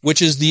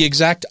 which is the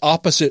exact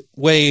opposite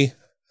way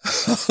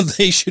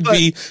they should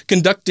be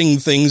conducting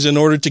things in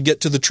order to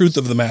get to the truth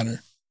of the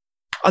matter.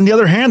 On the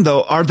other hand,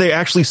 though, are they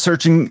actually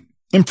searching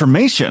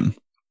information?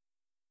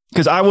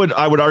 Because I would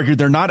argue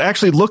they're not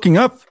actually looking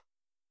up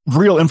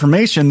real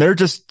information. They're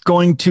just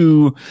going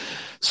to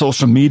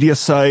social media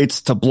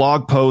sites, to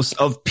blog posts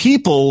of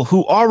people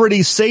who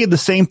already say the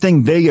same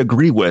thing they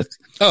agree with.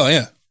 Oh,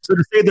 yeah. So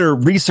to say they're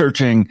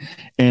researching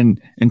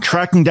and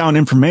tracking down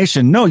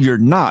information, no, you're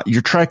not.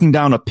 You're tracking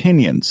down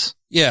opinions.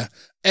 Yeah.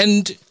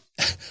 And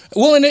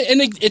well, and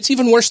it's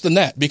even worse than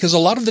that, because a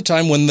lot of the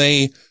time when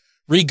they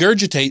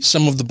regurgitate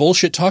some of the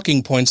bullshit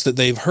talking points that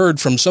they've heard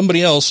from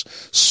somebody else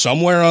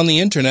somewhere on the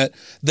internet,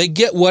 they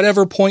get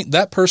whatever point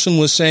that person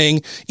was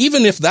saying.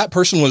 Even if that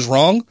person was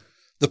wrong,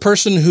 the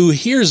person who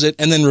hears it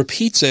and then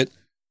repeats it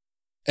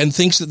and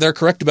thinks that they're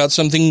correct about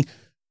something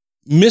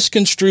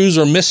misconstrues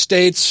or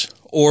misstates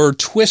or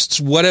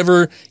twists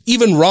whatever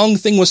even wrong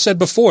thing was said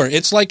before.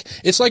 It's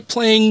like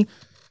playing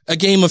a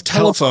game of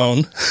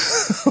telephone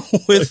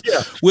with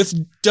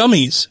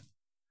dummies,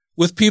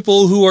 with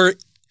people who are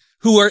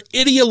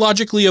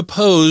ideologically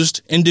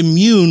opposed and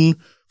immune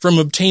from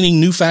obtaining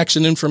new facts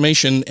and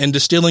information and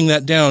distilling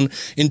that down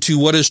into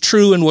what is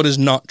true and what is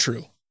not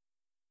true.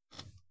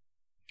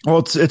 Well,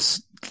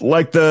 it's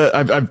like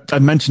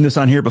I've mentioned this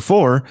on here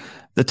before,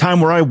 the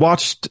time where I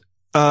watched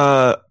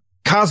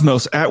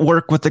Cosmos at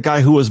work with the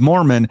guy who was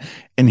Mormon,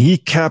 and he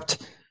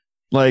kept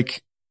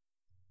like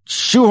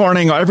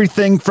shoehorning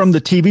everything from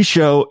the TV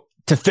show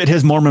to fit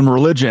his Mormon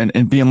religion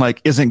and being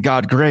like, isn't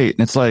God great?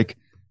 And it's like,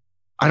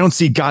 I don't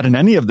see God in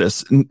any of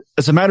this. And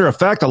as a matter of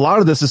fact, a lot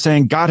of this is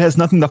saying God has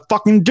nothing to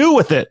fucking do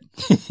with it.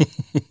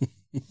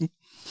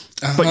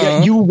 But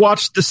yet you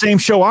watch the same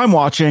show I'm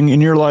watching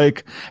and you're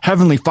like,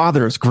 Heavenly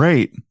Father is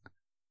great.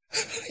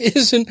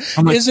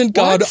 Isn't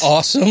God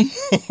awesome?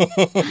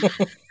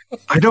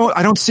 I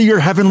don't see your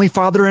Heavenly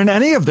Father in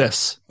any of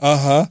this.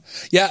 Yeah,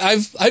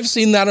 I've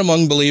seen that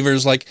among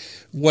believers. Like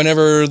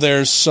whenever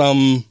there's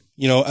some,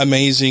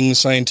 amazing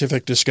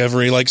scientific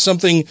discovery, like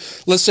something,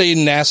 let's say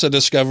NASA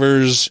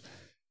discovers,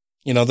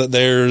 that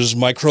there's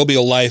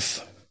microbial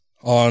life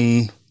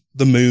on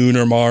the moon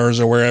or Mars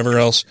or wherever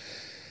else.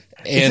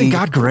 And, isn't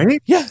God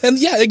great? Yeah. And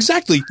yeah,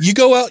 exactly. You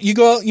go out,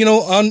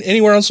 on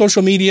anywhere on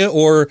social media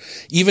or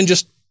even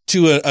just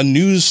to a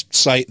news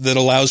site that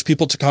allows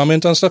people to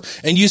comment on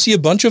stuff. And you see a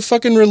bunch of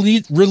fucking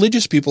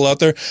religious people out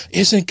there.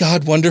 Isn't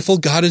God wonderful?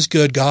 God is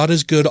good. God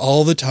is good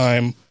all the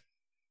time.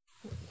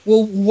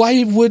 Well,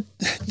 why would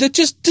that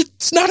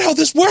it's not how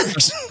this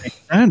works. Doesn't make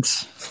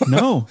sense.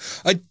 No,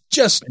 I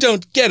just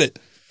don't get it.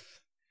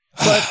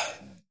 But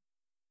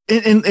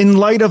in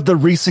light of the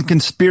recent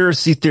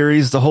conspiracy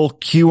theories, the whole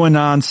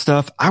QAnon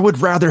stuff, I would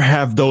rather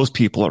have those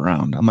people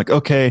around. I'm like,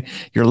 okay,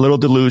 you're a little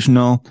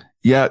delusional.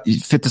 Yeah, you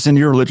fit this into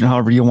your religion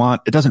however you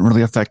want. It doesn't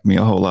really affect me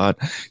a whole lot.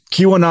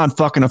 QAnon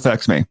fucking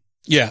affects me.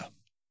 Yeah.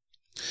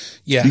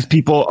 Yeah. These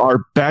people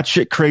are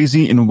batshit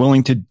crazy and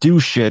willing to do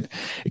shit,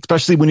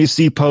 especially when you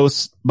see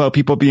posts about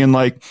people being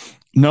like,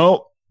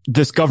 no,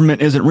 this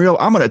government isn't real.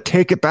 I'm going to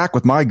take it back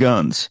with my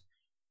guns.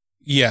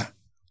 Yeah.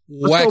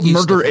 Let's go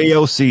murder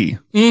AOC.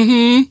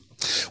 Mm-hmm.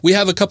 We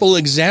have a couple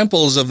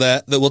examples of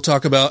that we'll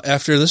talk about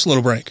after this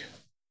little break.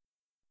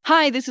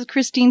 Hi, this is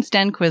Christine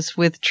Stenquist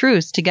with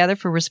Truce, Together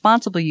for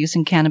Responsible Use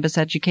in Cannabis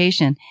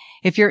Education.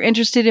 If you're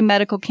interested in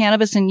medical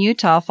cannabis in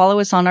Utah, follow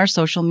us on our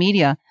social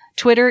media,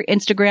 Twitter,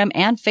 Instagram,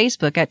 and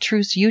Facebook at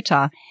Truce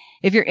Utah.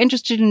 If you're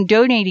interested in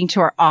donating to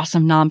our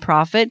awesome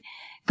nonprofit,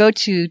 go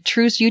to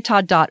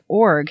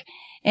truceutah.org.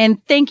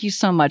 And thank you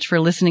so much for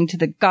listening to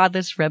the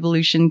Godless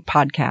Revolution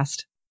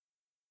podcast.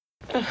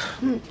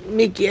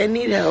 Mickey, I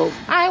need help.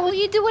 All right, well,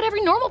 you do what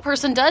every normal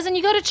person does and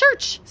you go to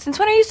church. Since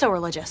when are you so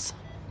religious?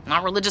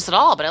 Not religious at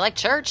all, but I like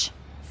church.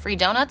 Free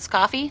donuts,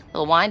 coffee, a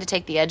little wine to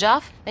take the edge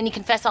off. Then you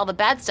confess all the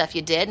bad stuff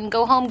you did and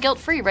go home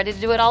guilt-free, ready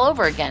to do it all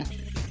over again.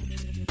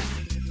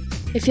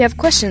 If you have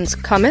questions,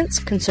 comments,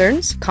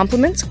 concerns,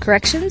 compliments,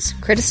 corrections,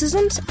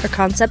 criticisms, or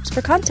concepts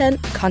for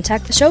content,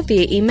 contact the show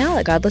via email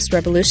at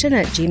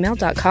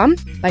godlessrevolution@gmail.com,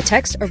 by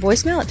text or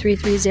voicemail at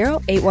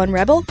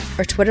 330-81-REBEL,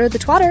 or Twitter the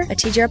twatter at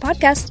TGR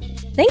Podcast.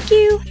 Thank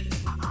you!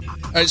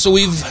 All right, so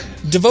we've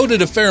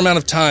devoted a fair amount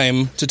of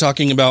time to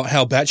talking about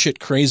how batshit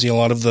crazy a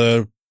lot of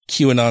the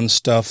QAnon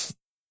stuff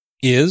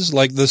is.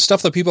 Like, the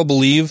stuff that people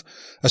believe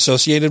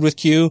associated with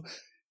Q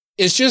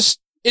is just,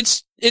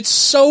 it's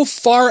so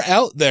far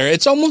out there.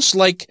 It's almost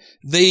like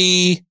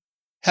they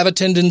have a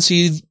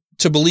tendency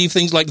to believe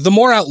things like the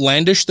more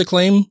outlandish the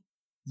claim,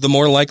 the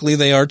more likely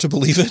they are to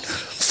believe it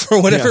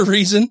for whatever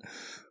reason.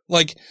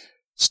 Like,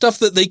 stuff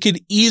that they could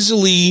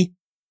easily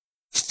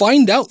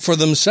find out for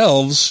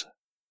themselves.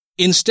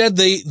 Instead,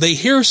 they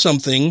hear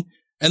something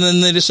and then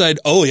they decide,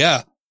 oh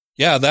yeah,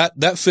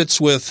 that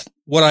fits with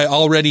what I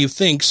already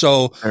think.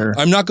 So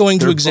I'm not going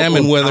to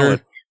examine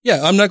whether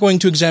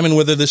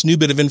this new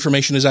bit of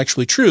information is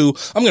actually true.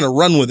 I'm going to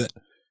run with it.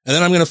 And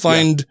then I'm going to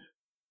find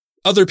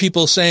other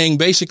people saying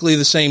basically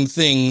the same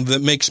thing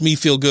that makes me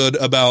feel good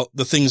about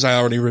the things I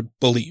already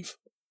believe.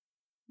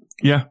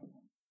 Yeah.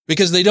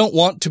 Because they don't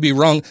want to be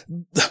wrong.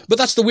 But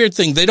that's the weird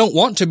thing. They don't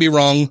want to be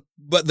wrong,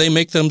 but they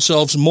make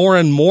themselves more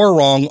and more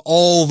wrong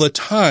all the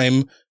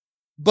time.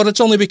 But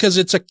it's only because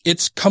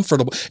it's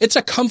comfortable. It's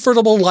a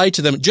comfortable lie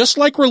to them. Just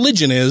like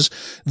religion is,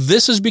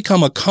 this has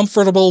become a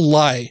comfortable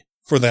lie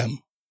for them.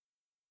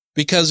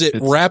 Because it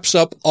wraps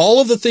up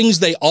all of the things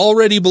they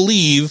already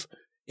believe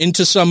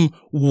into some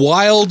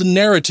wild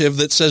narrative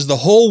that says the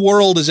whole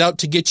world is out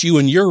to get you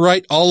and you're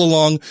right all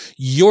along.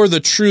 You're the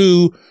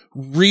true,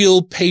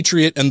 real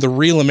patriot and the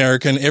real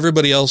American.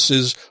 Everybody else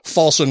is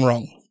false and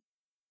wrong.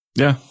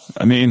 Yeah.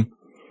 I mean,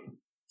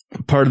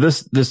 part of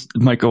this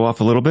might go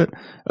off a little bit.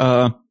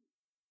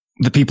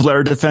 The people that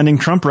are defending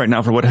Trump right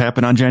now for what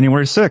happened on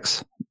January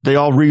 6th, they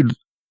all read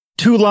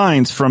 2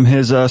 lines from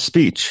his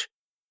speech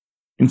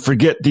and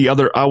forget the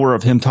other hour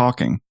of him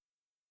talking.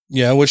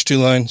 Yeah, which 2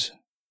 lines?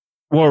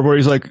 Or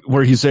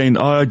where he's saying,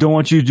 oh, I don't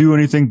want you to do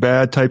anything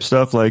bad type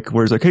stuff. Like,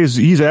 where he's like, hey,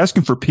 he's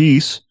asking for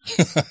peace.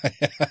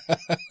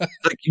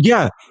 Like,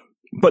 yeah,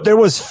 but there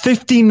was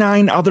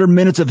 59 other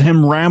minutes of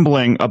him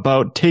rambling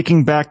about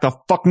taking back the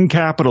fucking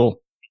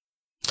Capitol.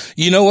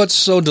 You know what's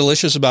so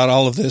delicious about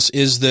all of this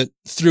is that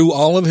through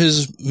all of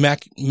his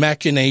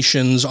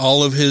machinations,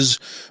 all of his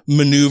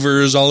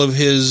maneuvers, all of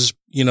his,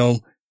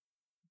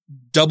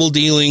 double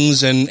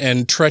dealings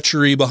and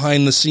treachery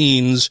behind the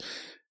scenes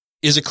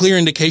is a clear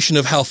indication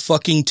of how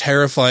fucking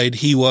terrified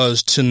he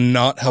was to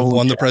not have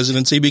won the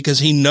presidency, because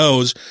he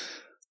knows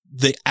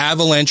the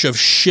avalanche of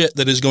shit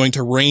that is going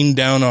to rain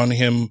down on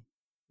him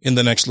in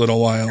the next little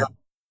while.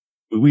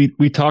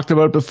 We talked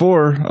about it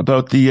before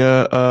about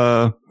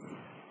the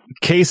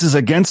cases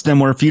against him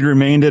where if he'd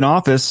remained in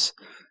office,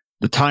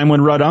 the time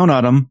would run out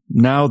on him.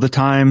 Now the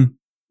time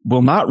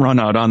will not run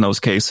out on those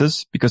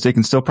cases because they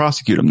can still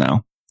prosecute him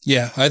now.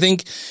 Yeah, I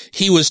think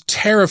he was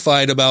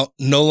terrified about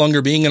no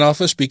longer being in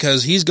office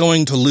because he's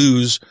going to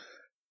lose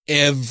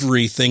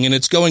everything, and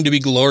it's going to be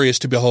glorious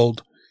to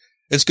behold.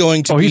 It's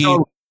going to be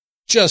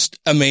just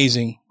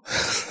amazing.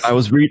 I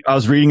was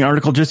reading an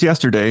article just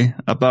yesterday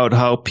about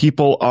how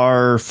people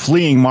are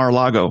fleeing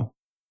Mar-a-Lago.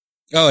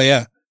 Oh,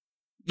 yeah.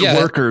 The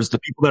workers, the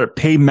people that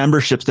pay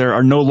memberships there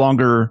are no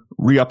longer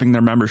re-upping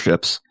their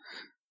memberships.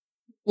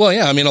 Well,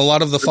 yeah, I mean, a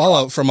lot of the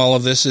fallout from all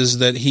of this is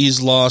that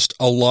he's lost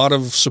a lot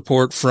of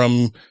support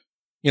from,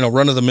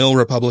 run-of-the-mill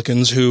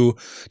Republicans who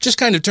just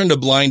kind of turned a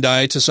blind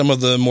eye to some of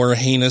the more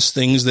heinous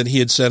things that he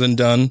had said and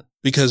done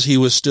because he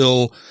was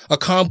still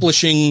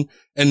accomplishing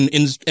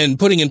and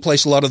putting in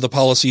place a lot of the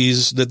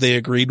policies that they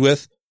agreed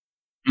with.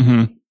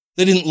 Mm-hmm.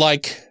 They didn't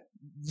like,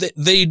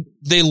 they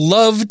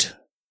loved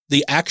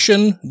the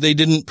action. They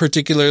didn't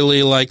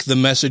particularly like the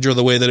message or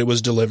the way that it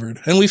was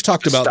delivered. And we've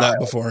talked about that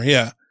before.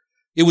 Yeah.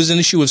 It was an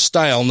issue of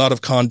style, not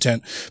of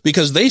content,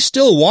 because they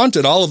still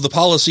wanted all of the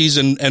policies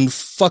and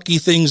fucky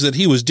things that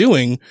he was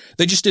doing.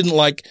 They just didn't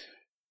like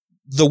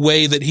the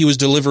way that he was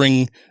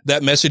delivering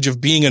that message of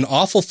being an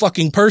awful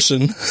fucking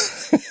person.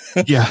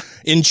 Yeah.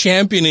 in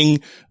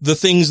championing the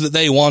things that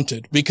they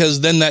wanted,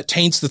 because then that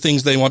taints the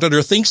things they wanted,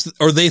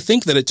 or they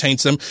think that it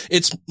taints them.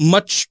 It's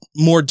much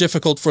more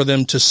difficult for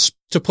them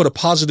to put a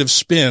positive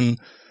spin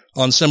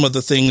on some of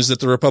the things that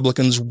the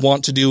Republicans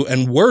want to do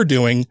and were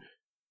doing,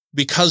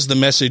 because the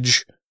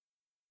message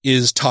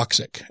is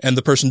toxic and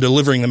the person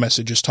delivering the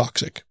message is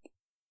toxic.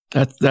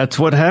 That's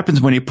what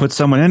happens when you put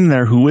someone in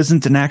there who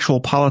isn't an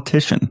actual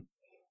politician.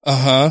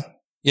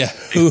 Yeah.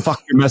 Who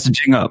fuck your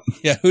messaging up.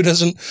 Yeah. Who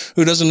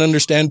doesn't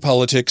understand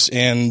politics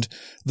and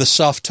the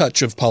soft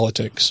touch of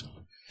politics.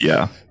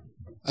 Yeah.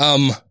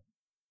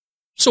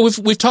 So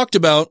we've talked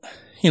about,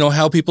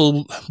 how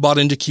people bought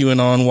into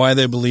QAnon, why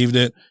they believed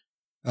it.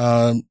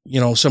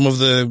 Some of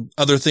the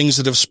other things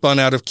that have spun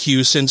out of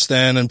Q since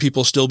then, and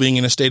people still being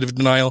in a state of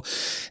denial.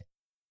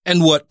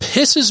 And what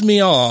pisses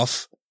me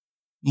off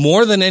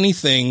more than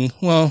anything,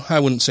 well, I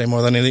wouldn't say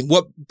more than anything.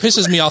 What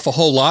pisses me off a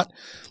whole lot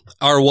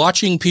are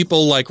watching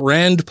people like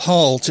Rand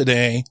Paul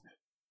today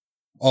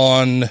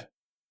on,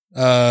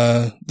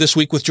 This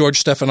Week with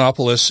George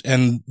Stephanopoulos,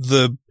 and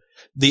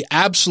the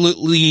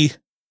absolutely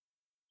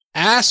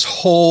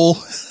asshole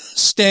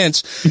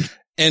stance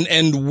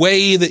and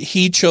way that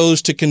he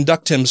chose to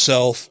conduct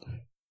himself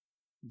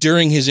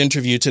during his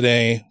interview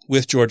today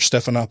with George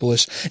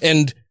Stephanopoulos,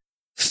 and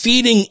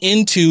feeding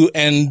into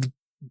and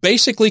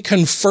basically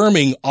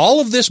confirming all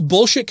of this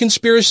bullshit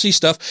conspiracy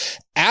stuff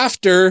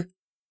after,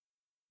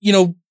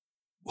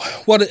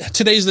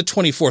 today's the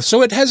 24th.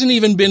 So it hasn't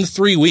even been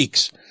 3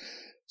 weeks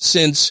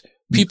since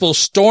people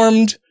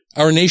stormed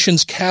our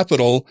nation's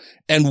capital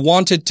and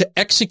wanted to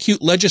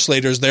execute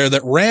legislators there,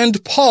 that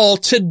Rand Paul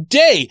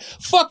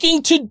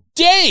fucking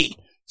today,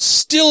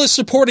 still is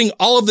supporting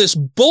all of this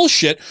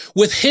bullshit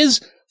with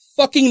his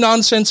fucking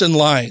nonsense and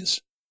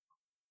lies.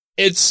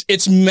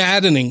 It's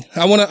maddening.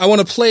 I want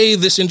to play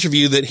this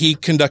interview that he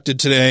conducted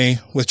today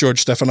with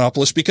George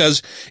Stephanopoulos,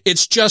 because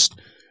he's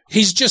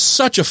just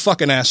such a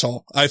fucking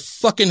asshole. I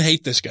fucking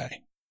hate this guy.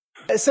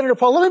 Senator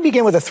Paul, let me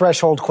begin with a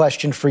threshold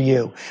question for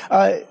you.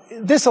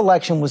 This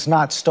election was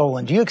not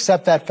stolen. Do you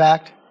accept that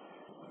fact?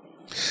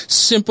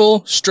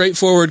 Simple,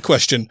 straightforward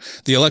question.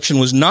 The election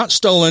was not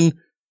stolen.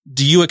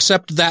 Do you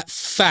accept that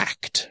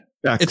fact?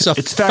 It's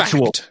fact.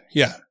 Factual.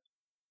 Yeah.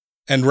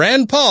 And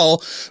Rand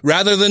Paul,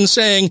 rather than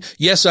saying,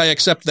 yes, I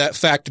accept that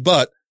fact,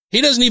 but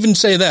he doesn't even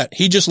say that.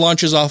 He just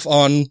launches off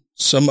on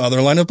some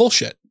other line of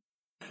bullshit.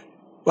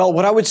 Well,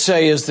 what I would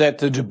say is that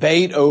the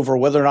debate over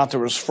whether or not there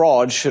was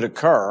fraud should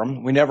occur.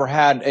 We never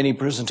had any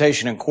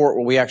presentation in court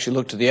where we actually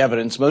looked at the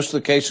evidence. Most of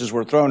the cases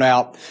were thrown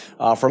out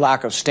for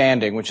lack of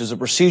standing, which is a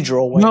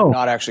procedural way of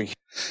not actually.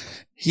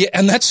 Yeah,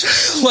 and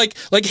that's like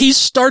he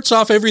starts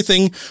off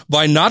everything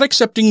by not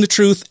accepting the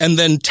truth and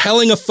then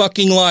telling a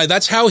fucking lie.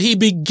 That's how he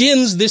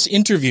begins this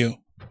interview.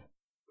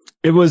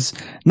 It was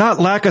not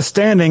lack of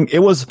standing. It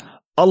was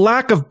a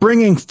lack of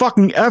bringing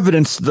fucking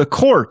evidence to the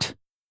court.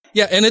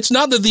 Yeah, and it's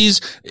not that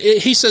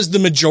he says the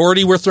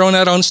majority were thrown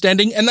out on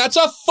standing, and that's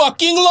a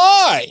fucking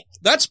lie.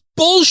 That's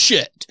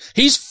bullshit.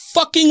 He's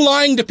fucking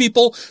lying to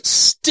people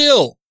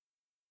still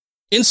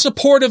in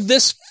support of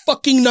this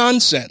fucking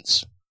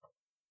nonsense.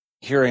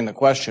 Hearing the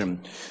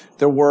question,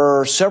 there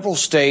were several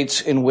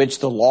states in which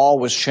the law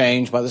was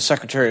changed by the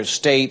Secretary of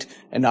State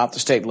and not the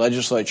state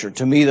legislature.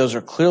 To me, those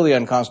are clearly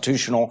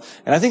unconstitutional,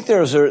 and I think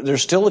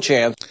there's still a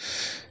chance.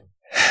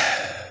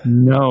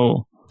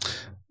 No.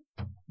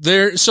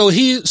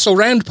 So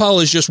Rand Paul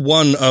is just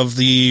one of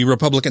the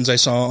Republicans I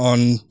saw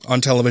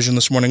on television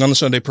this morning on the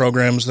Sunday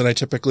programs that I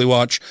typically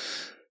watch,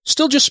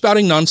 still just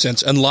spouting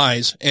nonsense and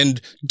lies and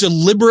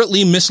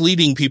deliberately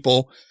misleading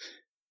people.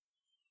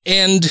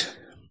 And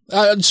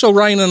so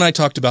Ryan and I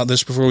talked about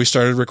this before we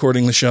started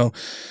recording the show,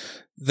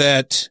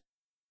 that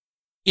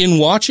in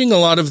watching a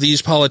lot of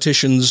these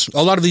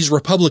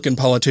Republican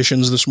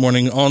politicians this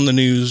morning on the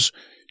news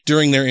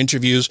during their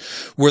interviews,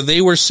 where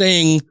they were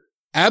saying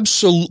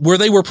where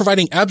they were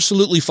providing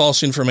absolutely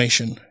false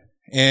information.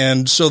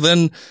 And so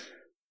then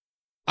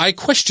I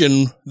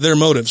question their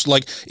motives.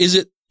 Like, is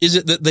it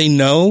that they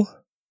know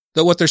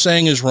that what they're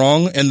saying is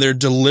wrong and they're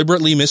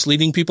deliberately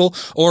misleading people?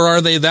 Or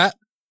are they that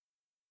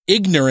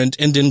ignorant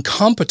and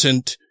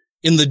incompetent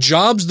in the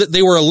jobs that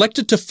they were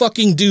elected to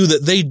fucking do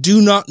that they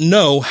do not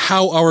know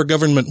how our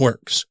government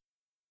works?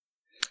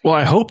 Well,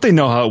 I hope they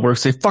know how it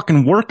works. They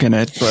fucking work in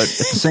it, but at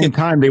the same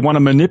time, they want to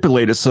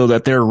manipulate it so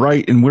that they're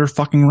right and we're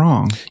fucking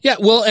wrong. Yeah,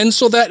 well, and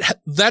so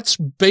that's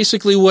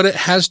basically what it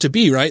has to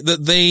be, right?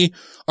 That they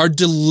are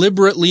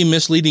deliberately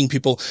misleading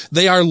people.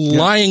 They are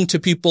lying to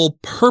people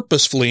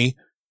purposefully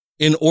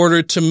in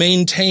order to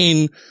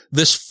maintain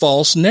this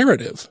false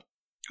narrative.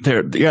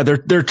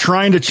 They're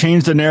trying to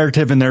change the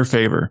narrative in their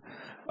favor.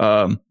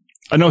 I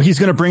know he's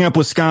going to bring up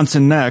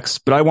Wisconsin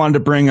next, but I wanted to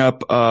bring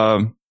up,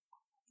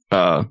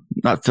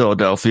 not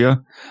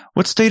Philadelphia.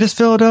 What state is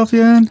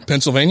Philadelphia in?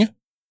 Pennsylvania.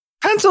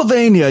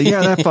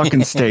 Yeah, that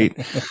fucking state.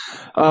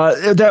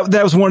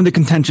 That was one of the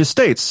contentious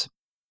states.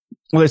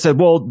 Well, they said,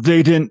 well,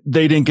 they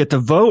didn't get to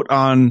vote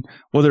on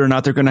whether or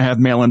not they're going to have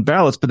mail-in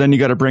ballots. But then you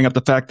got to bring up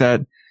the fact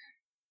that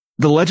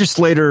the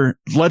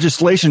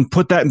legislation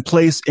put that in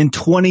place in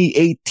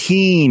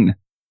 2018.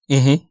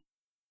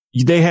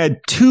 Mm-hmm. They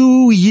had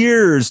 2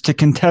 years to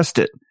contest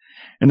it.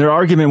 And their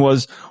argument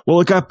was, well,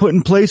 it got put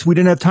in place. We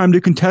didn't have time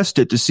to contest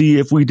it to see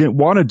if we didn't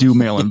want to do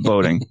mail-in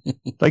voting.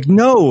 Like,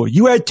 no,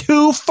 you had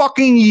 2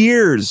 fucking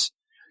years.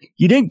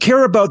 You didn't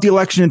care about the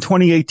election in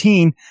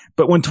 2018,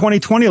 but when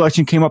 2020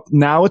 election came up,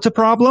 now it's a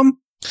problem?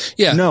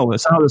 Yeah. No,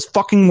 that's how this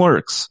fucking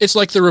works. It's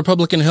like the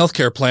Republican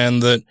healthcare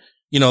plan that,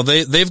 you know,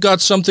 they've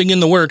got something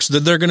in the works that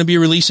they're going to be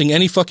releasing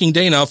any fucking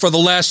day now for the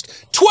last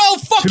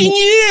 12 fucking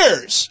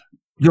years.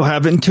 You'll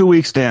have it in 2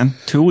 weeks, Dan.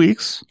 2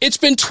 weeks. It's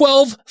been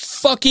 12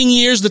 fucking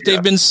years that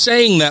they've been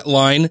saying that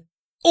line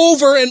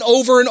over and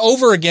over and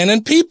over again,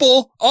 and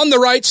people on the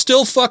right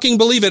still fucking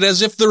believe it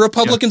as if the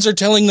Republicans are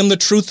telling them the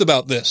truth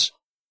about this.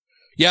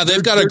 Yeah,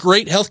 they've got a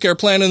great healthcare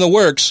plan in the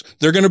works.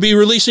 They're going to be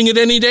releasing it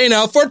any day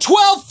now for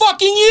 12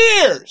 fucking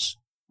years.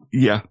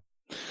 Yeah.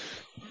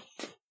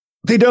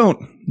 They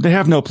don't. They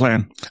have no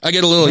plan. I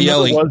get a little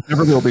yelly.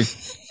 Never will be.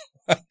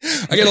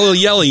 I get a little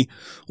yelly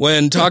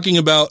when talking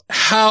about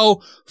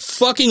how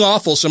fucking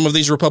awful some of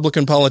these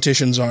Republican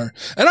politicians are.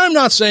 And I'm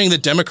not saying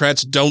that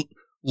Democrats don't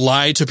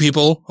lie to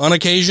people on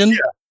occasion,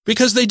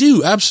 because they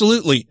do,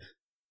 absolutely.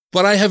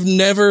 But I have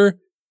never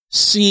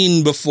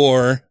seen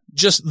before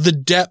just the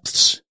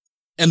depths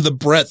and the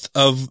breadth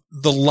of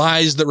the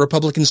lies that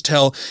Republicans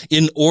tell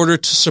in order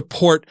to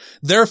support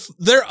their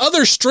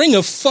other string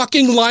of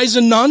fucking lies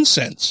and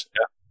nonsense.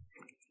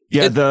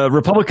 Yeah, the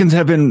Republicans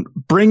have been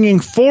bringing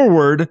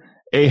forward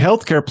a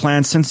healthcare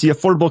plan since the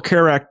Affordable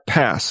Care Act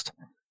passed,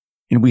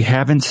 and we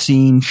haven't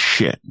seen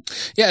shit.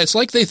 Yeah, it's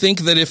like they think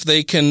that if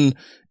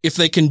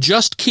they can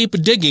just keep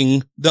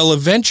digging, they'll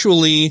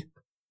eventually,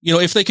 you know,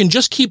 if they can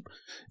just keep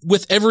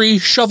with every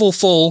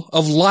shovelful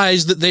of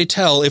lies that they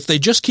tell, if they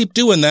just keep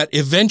doing that,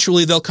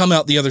 eventually they'll come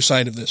out the other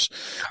side of this.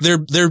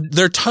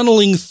 They're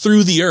tunneling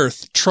through the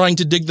earth, trying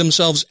to dig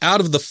themselves out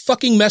of the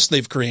fucking mess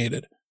they've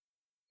created.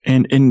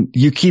 And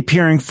you keep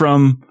hearing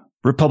from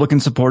Republican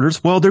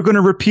supporters, well, they're going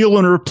to repeal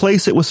and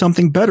replace it with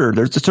something better.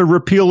 There's just a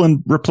repeal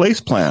and replace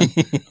plan.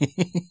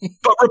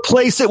 But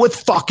replace it with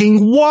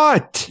fucking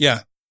what?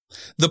 Yeah.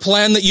 The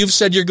plan that you've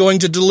said you're going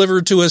to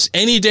deliver to us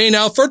any day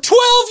now for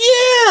 12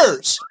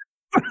 years.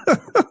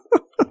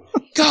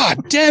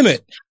 God damn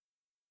it.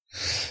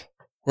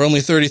 We're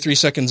only 33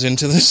 seconds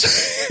into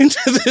this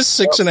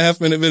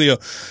 6.5 minute video.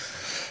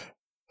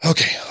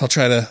 Okay. I'll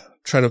try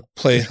to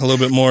play a little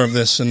bit more of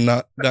this and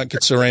not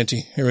get so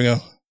ranty. Here we go.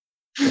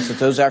 That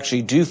those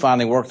actually do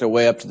finally work their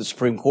way up to the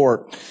Supreme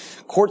Court.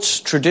 Courts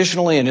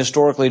traditionally and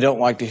historically don't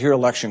like to hear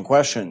election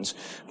questions.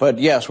 But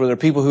yes, were there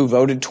people who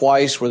voted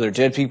twice? Were there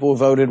dead people who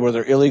voted? Were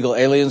there illegal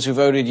aliens who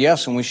voted?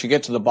 Yes, and we should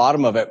get to the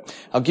bottom of it.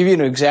 I'll give you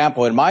an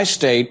example. In my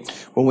state,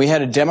 when we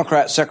had a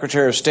Democrat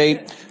Secretary of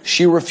State,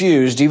 she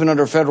refused, even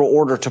under federal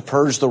order, to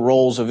purge the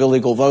rolls of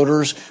illegal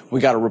voters. We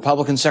got a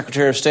Republican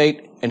Secretary of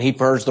State, and he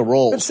purged the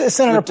rolls.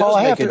 Senator Paul,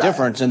 I have to make a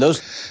difference in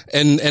those.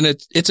 And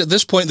it's at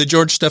this point that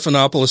George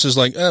Stephanopoulos is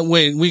like,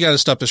 wait, we got to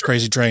stop this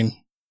crazy train.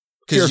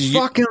 You're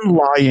fucking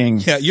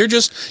lying. Yeah,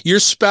 you're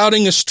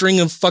spouting a string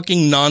of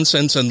fucking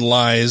nonsense and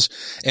lies.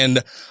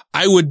 And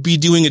I would be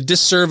doing a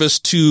disservice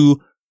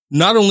to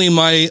not only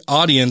my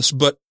audience,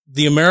 but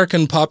the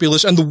American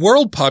populace and the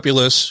world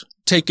populace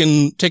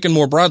taken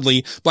more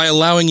broadly by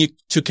allowing you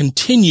to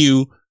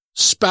continue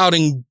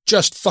spouting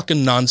just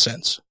fucking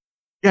nonsense.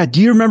 Yeah.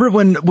 Do you remember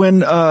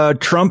when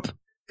Trump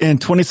in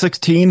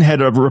 2016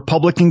 had a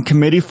Republican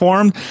committee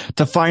formed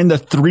to find the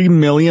 3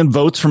 million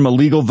votes from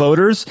illegal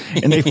voters,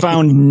 and they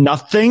found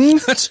nothing?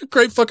 That's a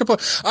great fucking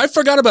point. I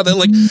forgot about that.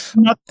 Like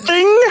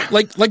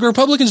nothing. Like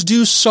Republicans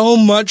do so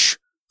much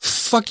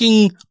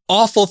fucking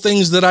awful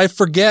things that I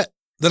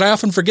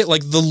often forget,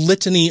 like the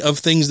litany of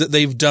things that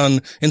they've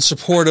done in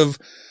support of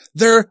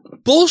their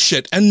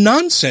bullshit and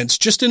nonsense,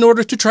 just in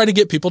order to try to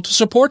get people to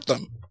support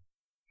them.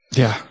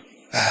 Yeah.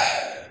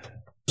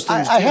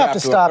 I have to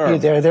stop you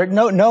there.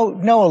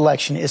 No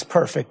election is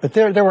perfect, but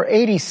there were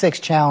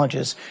 86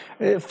 challenges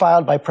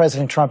filed by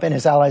President Trump and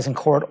his allies in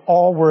court.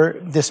 All were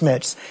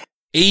dismissed.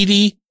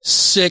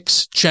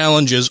 86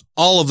 challenges,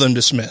 all of them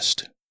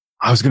dismissed.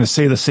 I was going to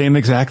say the same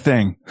exact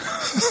thing.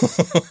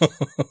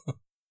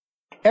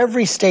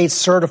 Every state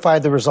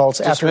certified the results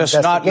after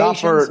investigations,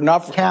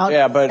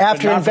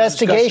 after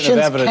investigations,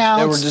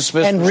 counts,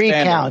 and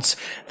recounts.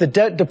 The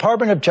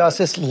Department of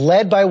Justice,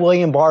 led by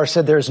William Barr,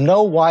 said there's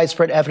no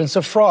widespread evidence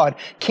of fraud.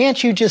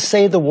 Can't you just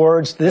say the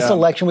words, this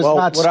election was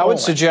not stolen? What I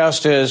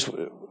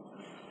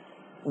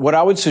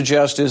would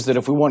suggest is that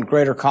if we want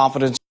greater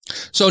confidence.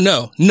 So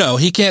no,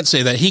 he can't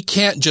say that. He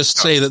can't just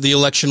say that the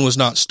election was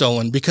not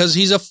stolen, because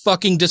he's a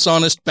fucking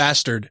dishonest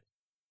bastard.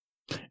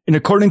 And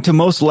according to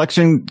most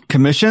election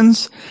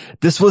commissions,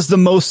 this was the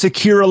most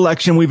secure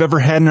election we've ever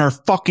had in our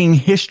fucking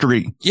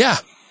history. Yeah.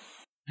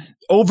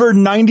 Over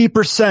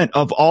 90%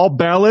 of all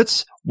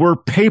ballots were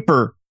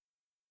paper.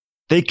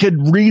 They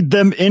could read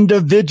them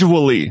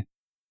individually.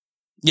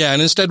 Yeah,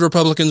 and instead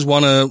Republicans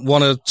want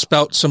to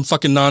spout some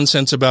fucking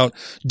nonsense about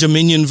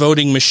Dominion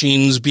voting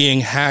machines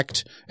being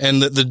hacked,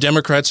 and that the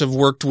Democrats have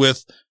worked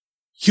with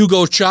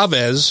Hugo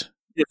Chavez,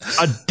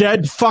 a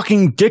dead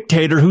fucking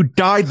dictator who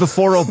died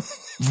before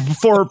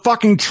before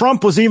fucking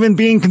Trump was even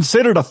being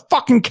considered a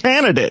fucking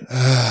candidate.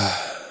 What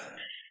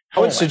I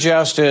would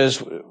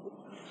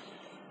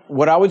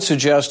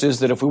suggest is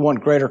that if we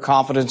want greater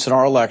confidence in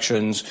our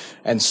elections,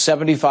 and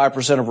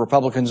 75% of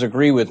Republicans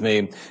agree with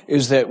me,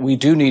 is that we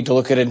do need to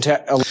look at and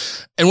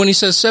when he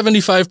says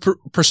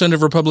 75%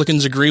 of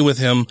Republicans agree with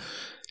him,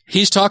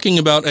 he's talking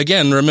about,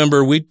 again,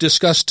 remember, we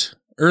discussed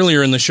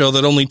earlier in the show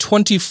that only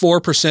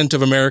 24%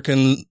 of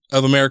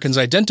Americans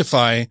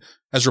identify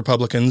as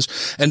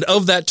Republicans. And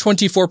of that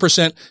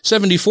 24%,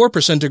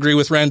 74% agree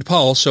with Rand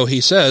Paul, so he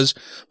says,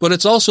 but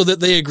it's also that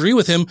they agree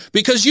with him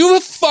because you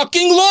have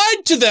fucking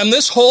lied to them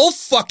this whole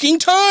fucking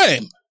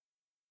time.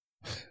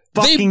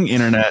 Fucking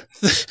internet.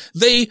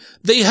 They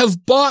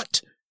have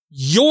bought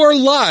your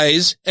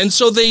lies, and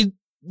so they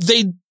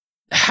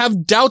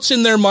have doubts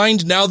in their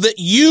mind now that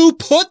you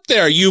put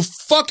there, you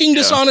fucking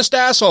dishonest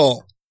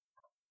asshole.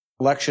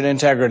 Election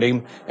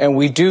integrity, and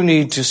we do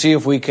need to see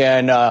if we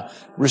can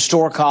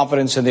restore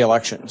confidence in the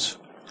elections.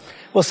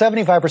 Well,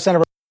 75%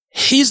 of...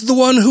 He's the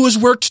one who has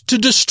worked to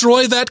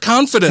destroy that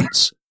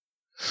confidence.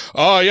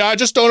 Oh, yeah, I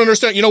just don't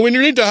understand. You know, we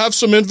need to have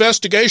some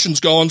investigations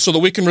going so that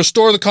we can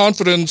restore the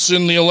confidence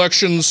in the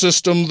election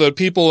system that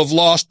people have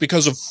lost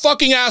because of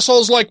fucking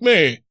assholes like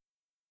me.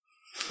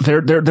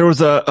 There was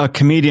a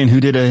comedian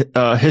who did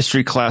a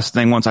history class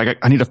thing once. I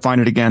need to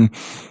find it again.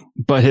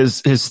 But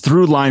his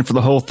through line for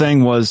the whole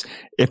thing was,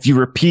 if you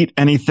repeat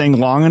anything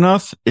long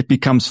enough, it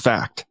becomes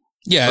fact.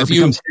 Yeah. Or it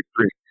becomes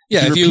history.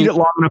 Yeah. If you repeat it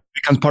long enough,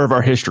 it becomes part of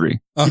our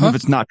history, even if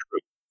it's not true.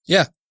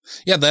 Yeah.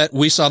 Yeah.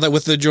 We saw that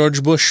with the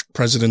George Bush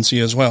presidency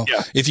as well.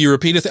 Yeah. If you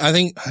repeat it, I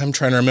think I'm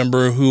trying to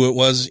remember who it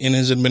was in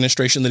his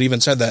administration that even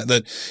said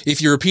that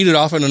if you repeat it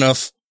often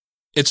enough,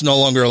 it's no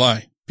longer a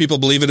lie. People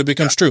believe it, it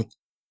becomes true.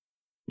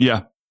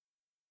 Yeah.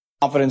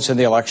 Confidence in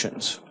the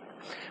elections.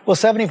 Well,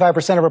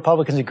 75% of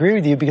Republicans agree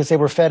with you because they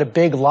were fed a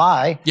big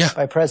lie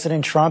by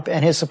President Trump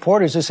and his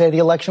supporters who say the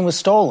election was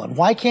stolen.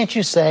 Why can't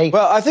you say?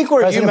 Well, I think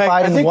where you make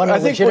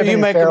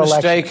a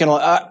mistake.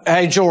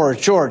 Hey,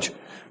 George,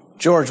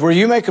 where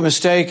you make a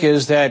mistake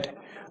is that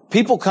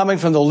people coming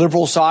from the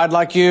liberal side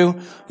like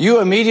you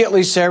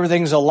immediately say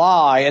everything's a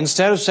lie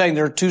instead of saying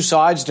there are two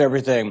sides to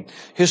everything.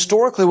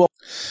 Historically,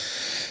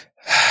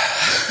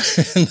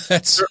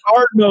 there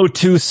are no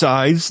two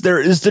sides. There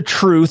is the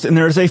truth and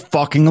there is a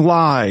fucking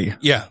lie.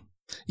 Yeah.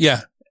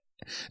 Yeah.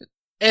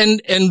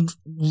 And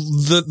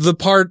the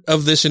part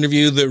of this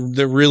interview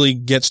that really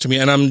gets to me,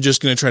 and I'm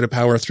just going to try to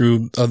power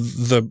through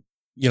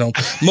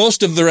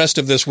most of the rest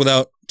of this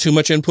without too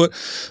much input,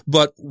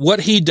 but what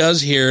he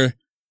does here,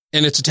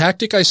 and it's a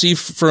tactic I see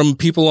from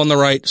people on the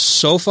right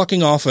so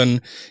fucking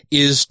often,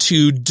 is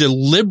to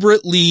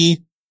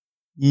deliberately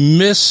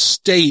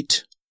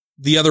misstate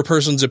the other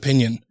person's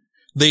opinion.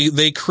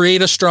 They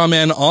create a straw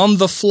man on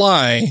the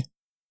fly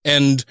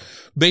and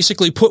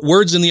basically put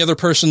words in the other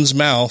person's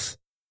mouth.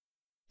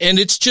 And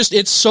it's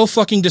so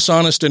fucking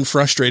dishonest and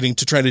frustrating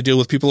to try to deal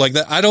with people like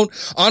that.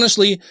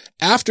 Honestly,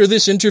 after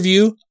this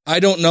interview,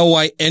 I don't know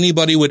why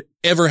anybody would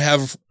ever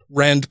have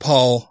Rand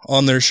Paul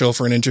on their show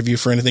for an interview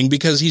for anything,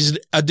 because he's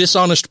a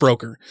dishonest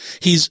broker.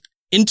 He's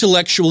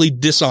intellectually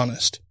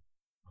dishonest.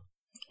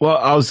 Well,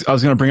 I was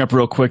going to bring up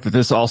real quick that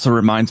this also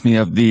reminds me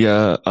of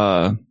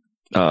the,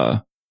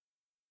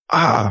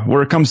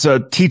 where it comes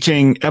to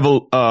teaching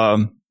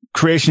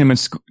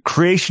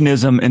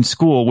creationism in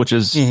school, which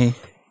is, you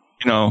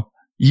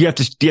have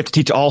to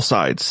teach all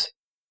sides.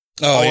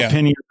 All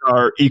opinions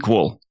are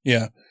equal.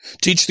 Yeah.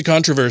 Teach the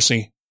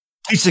controversy.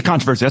 That's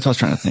what I was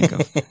trying to think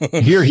of.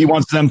 Here, he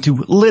wants them to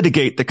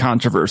litigate the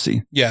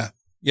controversy. Yeah.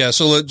 Yeah.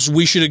 So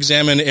we should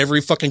examine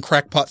every fucking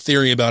crackpot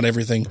theory about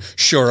everything.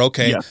 Sure.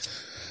 Okay. Yes.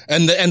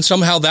 And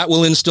somehow that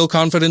will instill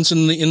confidence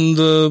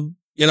in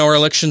our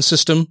election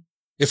system.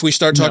 If we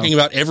start talking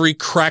about every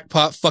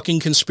crackpot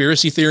fucking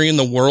conspiracy theory in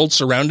the world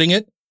surrounding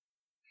it,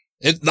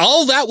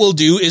 all that will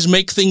do is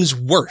make things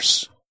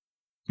worse.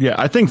 Yeah,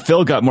 I think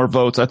Phil got more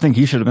votes. I think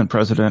he should have been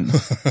president.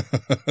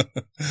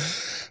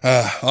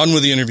 On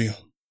with the interview.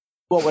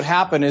 What would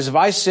happen is if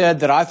I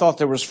said that I thought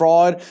there was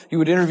fraud, you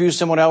would interview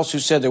someone else who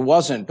said there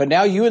wasn't. But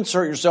now you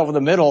insert yourself in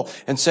the middle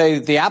and say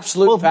the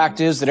absolute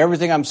fact is that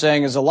everything I'm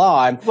saying is a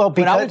lie. Well,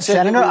 because,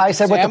 Senator, I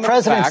said what the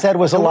president said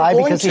was a lie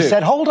because he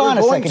said, hold on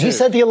a second. He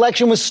said the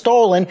election was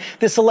stolen.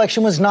 This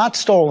election was not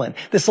stolen.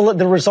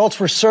 The results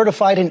were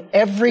certified in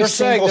every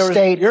single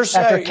state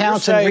after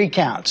counts and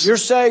recounts. You're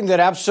saying that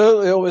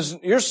absolutely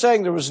you're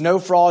saying there was no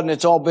fraud and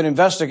it's all been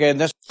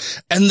investigated.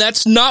 And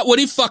that's not what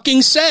he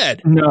fucking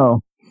said. No.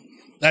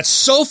 That's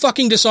so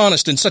fucking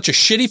dishonest and such a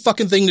shitty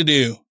fucking thing to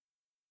do.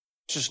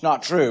 It's just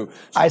not true.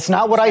 It's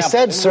not what I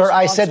said, sir.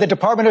 I said the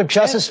Department of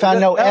Justice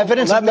found no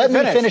evidence. Let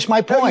me finish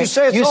my point. You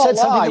said something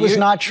that was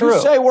not true. You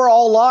say we're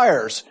all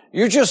liars.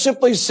 You're just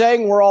simply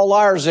saying we're all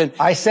liars. And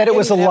I said it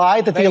was a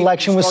lie that the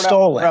election was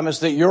stolen. Premise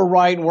that you're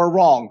right and we're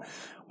wrong.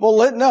 Well,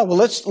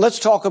 let's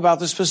talk about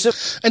the specific.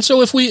 And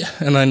so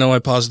and I know I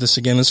paused this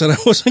again and said I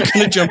wasn't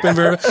going to jump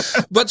in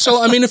but so,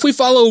 I mean, if we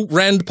follow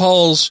Rand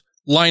Paul's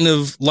line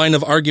of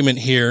argument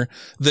here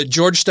that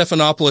George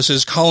Stephanopoulos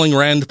is calling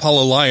Rand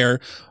Paul a liar,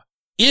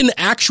 in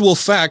actual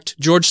fact,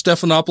 George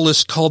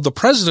Stephanopoulos called the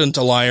president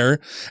a liar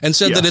and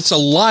said that it's a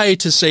lie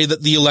to say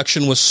that the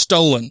election was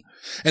stolen.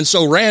 And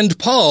so Rand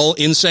Paul,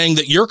 in saying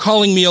that you're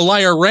calling me a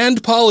liar,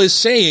 Rand Paul is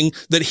saying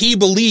that he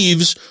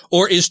believes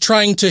or is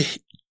trying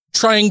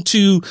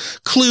to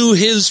clue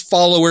his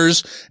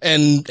followers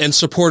and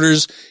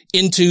supporters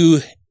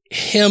into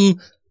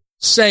him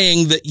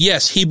saying that,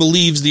 yes, he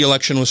believes the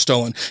election was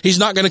stolen. He's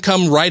not going to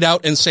come right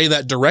out and say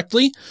that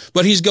directly,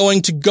 but he's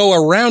going to go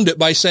around it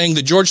by saying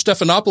that George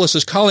Stephanopoulos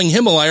is calling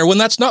him a liar when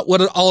that's not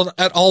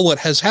at all what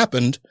has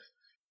happened.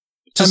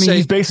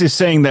 He's basically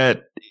saying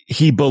that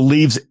he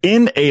believes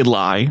in a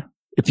lie.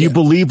 If you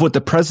believe what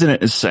the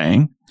president is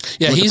saying,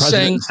 what he's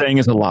saying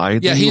is a lie,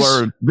 then you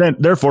are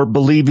therefore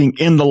believing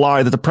in the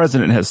lie that the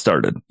president has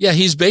started. Yeah,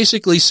 he's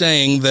basically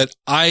saying that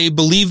I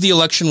believe the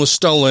election was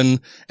stolen,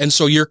 and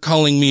so you're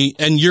calling me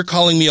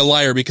a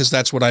liar because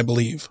that's what I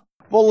believe.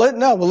 Well,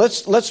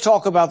 let's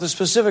talk about the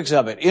specifics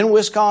of it. In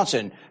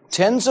Wisconsin,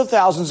 tens of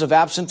thousands of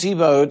absentee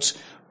votes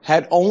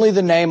had only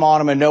the name on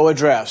them and no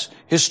address.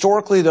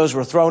 Historically, those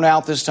were thrown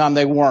out. This time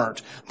they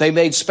weren't. They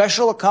made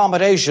special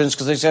accommodations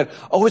because they said,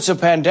 oh, it's a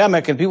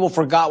pandemic and people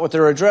forgot what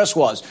their address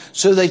was.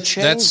 So they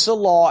changed the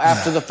law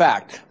after the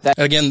fact.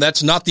 Again,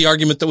 that's not the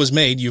argument that was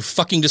made, you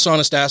fucking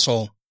dishonest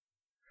asshole.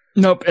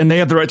 Nope. And they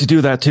have the right to do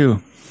that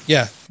too.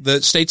 Yeah.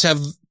 The states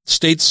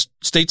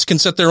can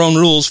set their own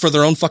rules for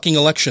their own fucking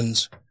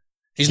elections.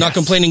 He's not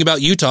complaining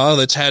about Utah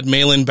that's had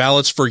mail-in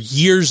ballots for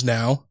years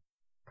now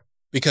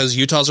because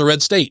Utah's a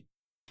red state.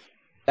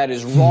 That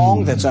is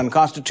wrong. That's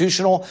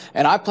unconstitutional.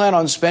 And I plan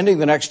on spending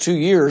the next 2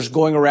 years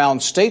going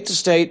around state to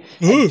state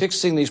and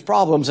fixing these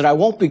problems. And I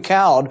won't be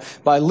cowed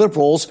by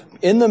liberals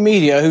in the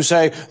media who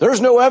say,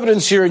 there's no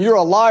evidence here and you're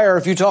a liar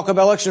if you talk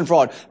about election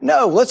fraud.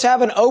 No, let's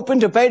have an open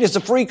debate. It's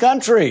a free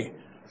country.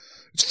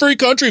 It's a free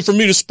country for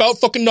me to spout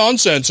fucking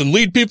nonsense and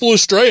lead people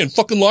astray and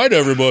fucking lie to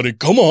everybody.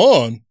 Come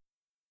on.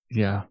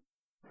 Yeah.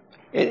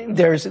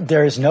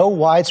 There's no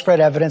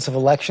widespread evidence of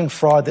election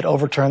fraud that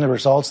overturned the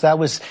results. That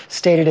was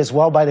stated as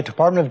well by the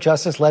Department of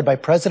Justice, led by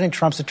President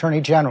Trump's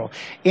Attorney General.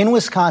 In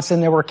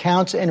Wisconsin, there were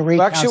counts and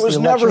recounts. Actually, it was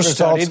never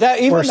studied.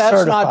 Even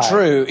that's not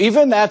true.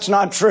 Even that's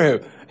not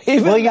true.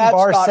 William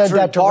Barr said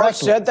that directly. Barr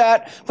said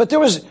that, but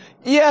there was,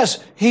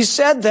 yes, he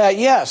said that,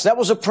 yes, that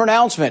was a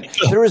pronouncement.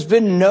 There has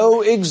been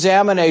no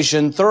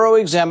thorough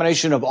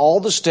examination of all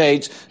the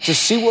states to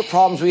see what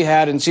problems we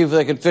had and see if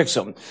they could fix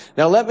them.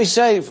 Now, let me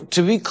say,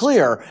 to be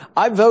clear,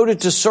 I voted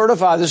to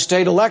certify the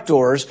state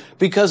electors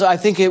because I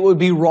think it would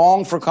be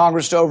wrong for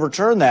Congress to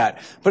overturn that.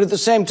 But at the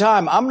same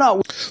time, I'm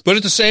going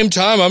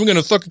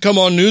to fucking come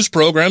on news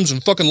programs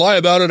and fucking lie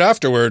about it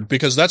afterward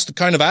because that's the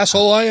kind of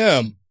asshole I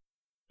am.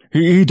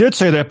 He did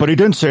say that, but he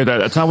didn't say that.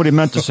 That's not what he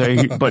meant to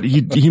say. But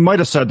he might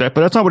have said that, but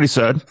that's not what he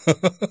said.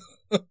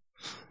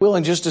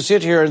 Willing just to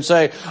sit here and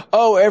say,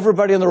 oh,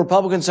 everybody on the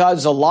Republican side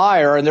is a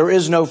liar and there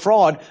is no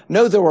fraud.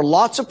 No, there were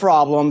lots of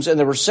problems and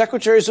there were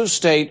secretaries of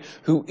state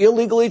who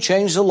illegally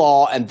changed the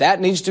law and that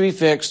needs to be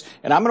fixed.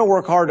 And I'm going to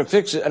work hard to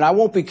fix it. And I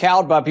won't be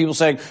cowed by people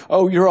saying,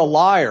 oh, you're a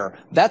liar.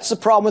 That's the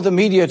problem with the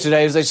media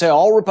today is they say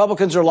all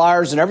Republicans are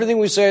liars and everything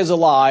we say is a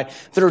lie.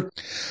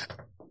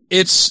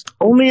 It's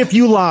only if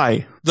you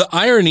lie. The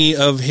irony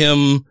of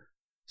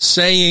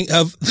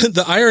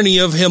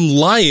him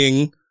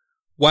lying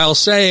while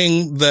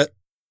saying that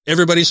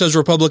everybody says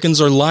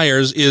Republicans are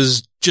liars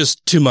is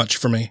just too much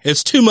for me.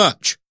 It's too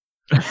much.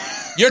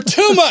 You're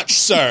too much,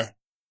 sir.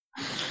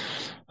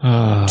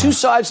 Two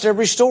sides to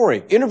every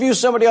story. Interview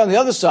somebody on the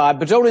other side,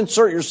 but don't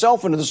insert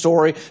yourself into the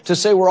story to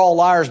say we're all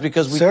liars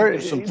because we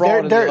did some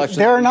fraud in the election.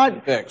 There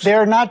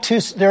are not two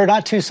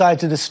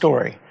sides of the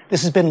story.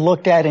 This has been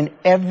looked at in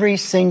every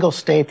single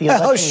state. The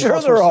election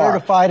results were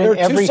certified in every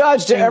single state. There are two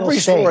sides to every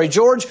story.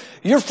 George,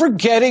 you're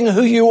forgetting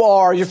who you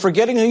are. You're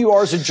forgetting who you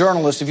are as a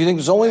journalist. If you think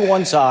there's only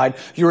one side,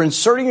 you're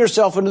inserting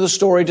yourself into the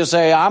story to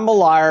say, I'm a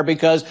liar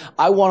because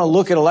I want to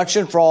look at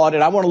election fraud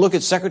and I want to look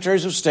at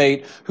secretaries of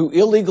state who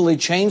illegally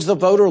changed the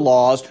voter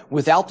laws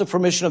without the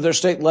permission of their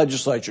state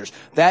legislatures.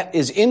 That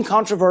is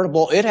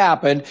incontrovertible. It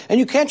happened. And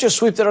you can't just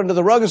sweep that under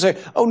the rug and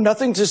say, oh,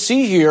 nothing to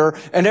see here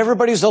and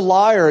everybody's a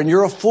liar and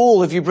you're a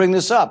fool if you bring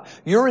this up.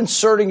 You're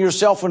inserting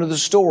yourself into the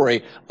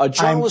story. A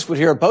journalist would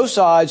hear both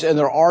sides, and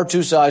there are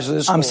two sides to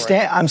this story.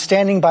 I'm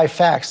standing by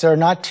facts. There are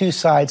not two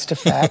sides to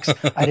facts.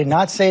 I did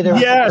not say this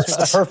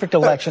was a perfect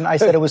election. I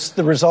said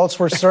the results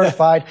were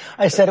certified.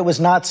 I said it was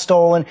not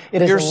stolen.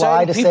 It is a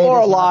lie to say people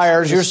are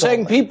liars. You're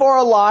saying people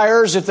are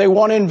liars if they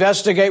want to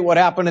investigate what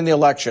happened in the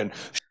election.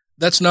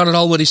 That's not at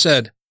all what he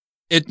said.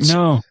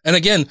 No. And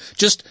again,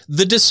 just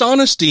the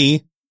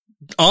dishonesty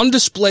on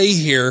display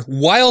here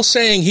while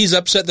saying he's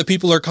upset that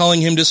people are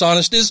calling him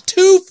dishonest is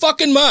too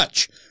fucking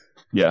much.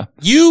 Yeah.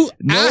 You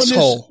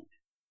asshole.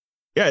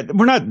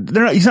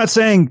 He's not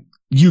saying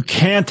you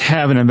can't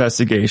have an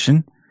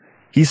investigation.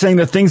 He's saying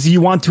the things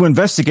you want to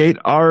investigate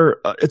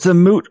it's a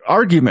moot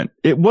argument.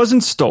 It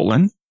wasn't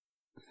stolen.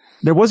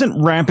 There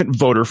wasn't rampant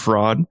voter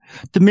fraud.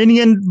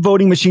 Dominion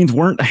voting machines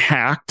weren't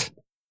hacked.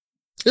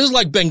 This is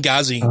like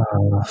Benghazi.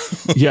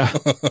 Yeah.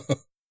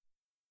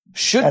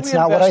 That's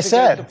not what I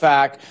said. The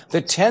fact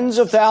that tens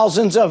of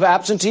thousands of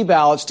absentee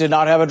ballots did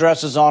not have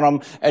addresses on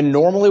them and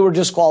normally were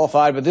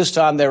disqualified, but this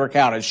time they were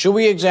counted. Should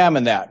we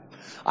examine that?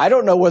 I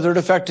don't know whether it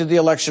affected the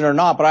election or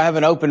not, but I have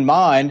an open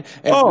mind.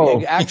 And if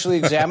we actually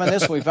examine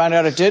this and we find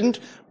out it didn't,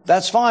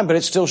 that's fine, but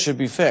it still should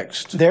be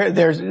fixed.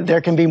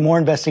 There can be more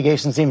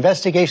investigations. The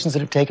investigations that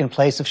have taken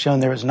place have shown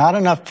there is not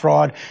enough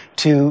fraud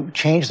to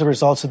change the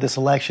results of this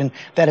election.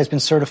 That has been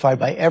certified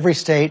by every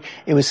state.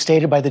 It was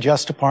stated by the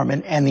Justice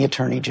Department and the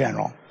Attorney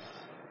General.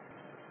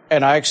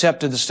 And I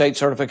accepted the state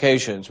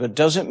certifications, but it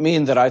doesn't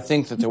mean that I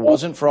think that there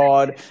wasn't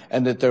fraud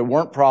and that there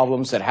weren't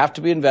problems that have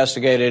to be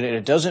investigated, and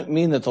it doesn't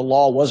mean that the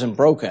law wasn't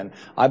broken.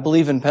 I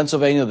believe in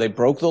Pennsylvania they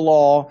broke the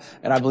law,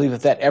 and I believe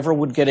if that ever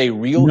would get a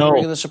real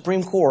hearing in the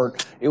Supreme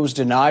Court, it was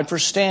denied for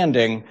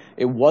standing.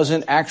 It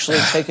wasn't actually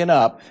taken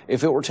up.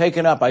 If it were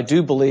taken up, I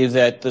do believe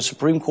that the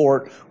Supreme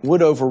Court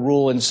would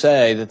overrule and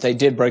say that they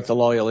did break the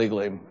law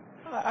illegally.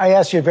 I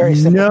asked you a very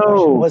simple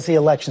question. Was the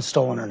election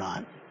stolen or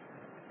not?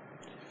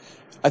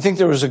 I think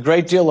there was a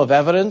great deal of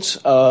evidence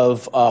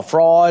of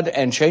fraud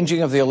and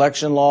changing of the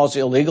election laws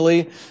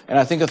illegally, and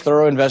I think a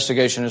thorough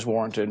investigation is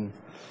warranted.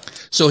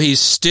 So he's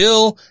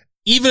still,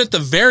 even at the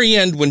very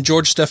end when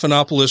George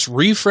Stephanopoulos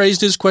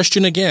rephrased his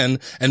question again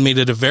and made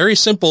it a very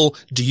simple,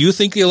 do you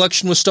think the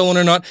election was stolen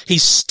or not? He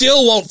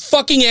still won't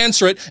fucking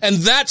answer it, and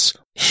that's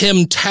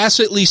him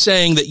tacitly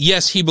saying that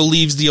yes, he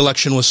believes the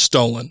election was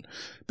stolen,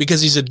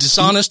 because he's a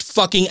dishonest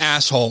fucking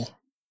asshole.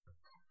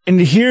 And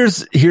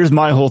here's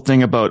my whole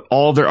thing about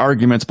all their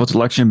arguments about the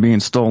election being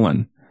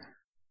stolen.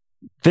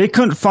 They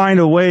couldn't find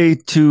a way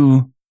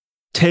to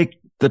take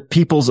the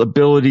people's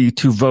ability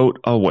to vote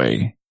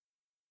away.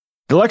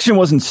 The election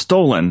wasn't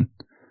stolen.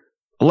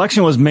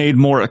 Election was made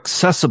more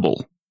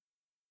accessible.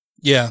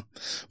 Yeah.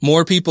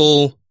 More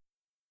people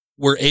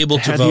were able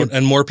to vote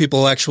and more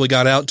people actually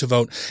got out to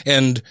vote.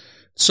 And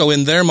so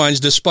in their minds,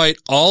 despite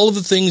all of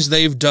the things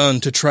they've done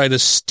to try to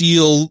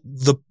steal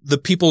the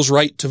people's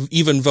right to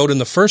even vote in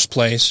the first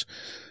place,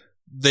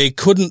 they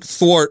couldn't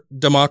thwart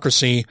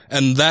democracy.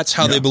 And that's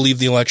how they believe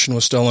the election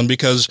was stolen,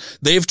 because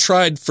they've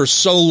tried for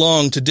so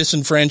long to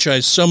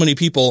disenfranchise so many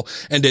people,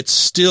 and it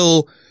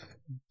still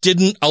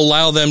didn't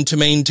allow them to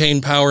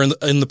maintain power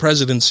in the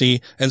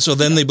presidency. And so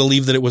then they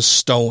believe that it was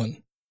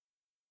stolen.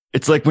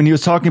 It's like when he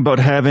was talking about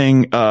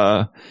having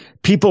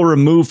people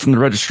removed from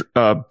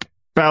the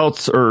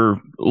ballots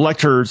or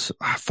electors.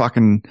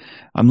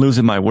 I'm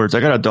losing my words.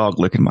 I got a dog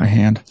licking my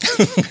hand.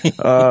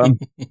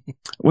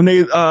 When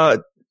they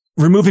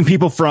removing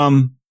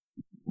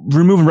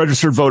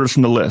registered voters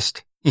from the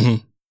list.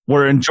 Mm-hmm.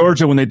 Where in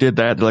Georgia, when they did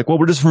that, they're like, well,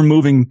 we're just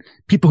removing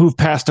people who've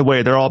passed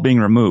away. They're all being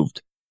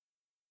removed.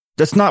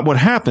 That's not what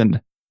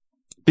happened,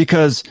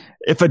 because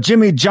if a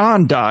Jimmy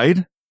John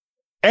died,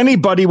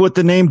 anybody with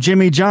the name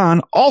Jimmy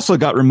John also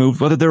got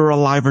removed, whether they were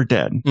alive or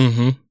dead.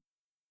 Mm-hmm.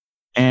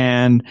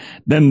 And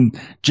then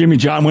Jimmy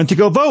John went to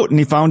go vote, and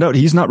he found out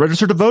he's not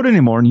registered to vote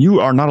anymore, and you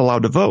are not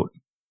allowed to vote.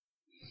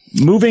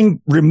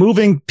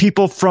 Removing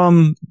people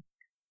from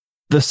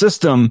the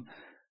system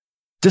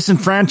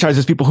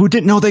disenfranchises people who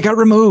didn't know they got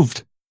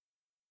removed.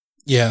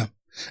 Yeah.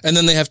 And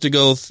then they have to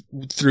go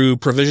through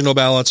provisional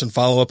ballots and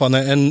follow up on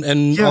that.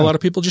 And a lot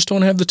of people just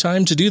don't have the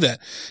time to do that.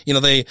 You know,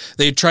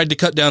 they tried to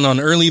cut down on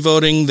early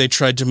voting. They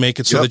tried to make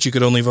it so that you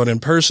could only vote in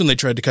person. They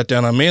tried to cut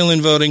down on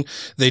mail-in voting.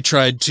 They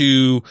tried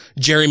to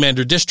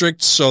gerrymander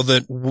districts so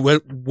that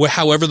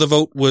however the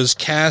vote was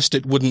cast,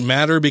 it wouldn't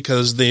matter,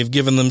 because they've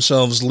given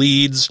themselves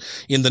leads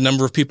in the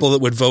number of people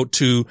that would vote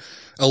to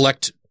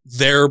elect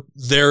their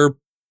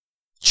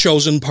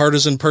chosen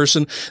partisan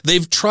person.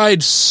 They've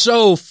tried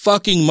so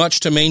fucking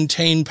much to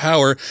maintain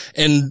power,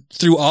 and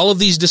through all of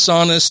these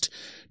dishonest,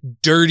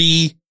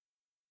 dirty,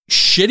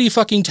 shitty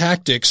fucking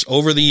tactics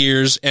over the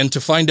years, and to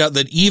find out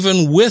that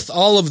even with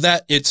all of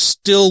that, it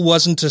still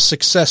wasn't a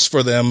success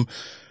for them.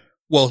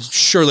 Well,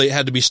 surely it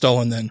had to be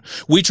stolen then.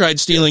 We tried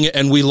stealing it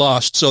and we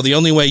lost. So the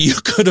only way you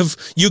could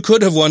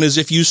have won is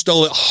if you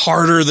stole it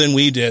harder than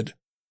we did.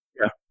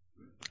 Yeah.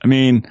 I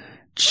mean,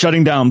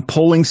 shutting down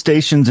polling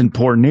stations in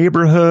poor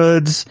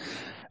neighborhoods,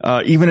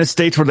 even in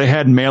states where they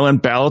had mail-in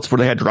ballots, where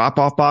they had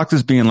drop-off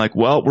boxes, being like,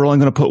 well, we're only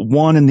going to put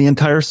one in the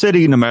entire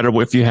city, no matter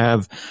if you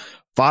have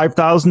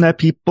 5,000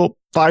 people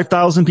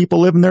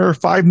living there or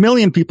 5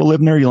 million people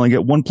living there, you only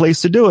get one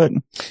place to do it.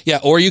 Yeah,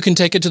 or you can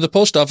take it to the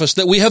post office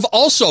that we have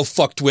also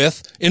fucked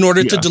with in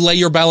order to delay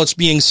your ballots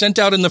being sent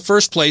out in the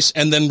first place,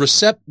 and then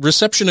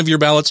reception of your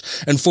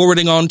ballots and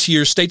forwarding on to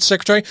your state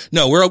secretary.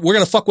 No, we're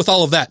going to fuck with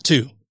all of that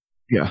too.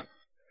 Yeah.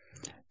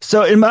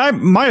 So in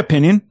my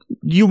opinion,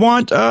 you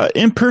want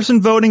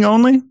in-person voting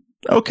only?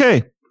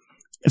 Okay.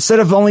 Instead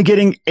of only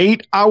getting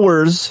 8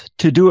 hours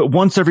to do it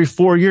once every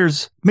 4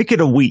 years, make it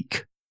a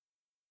week.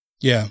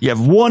 Yeah. You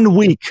have 1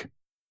 week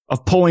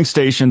of polling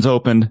stations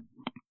opened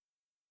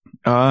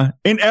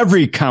in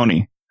every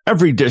county,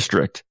 every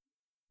district.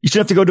 You should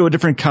have to go to a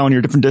different county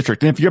or different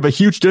district. And if you have a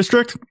huge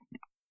district,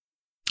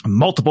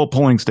 multiple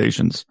polling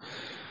stations.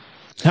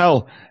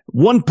 Hell,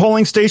 one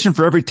polling station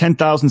for every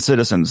 10,000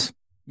 citizens.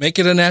 Make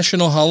it a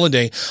national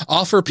holiday.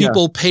 Offer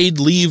people paid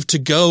leave to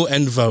go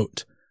and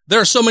vote. There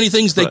are so many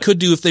things they could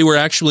do if they were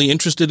actually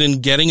interested in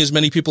getting as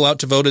many people out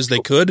to vote as they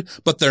could,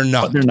 but they're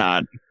not. But they're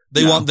not.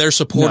 They want their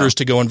supporters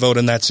to go and vote,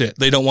 and that's it.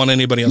 They don't want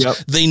anybody else. Yep.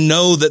 They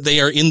know that they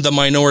are in the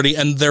minority,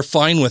 and they're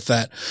fine with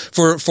that.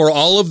 For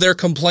all of their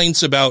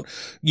complaints about,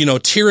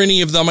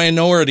 tyranny of the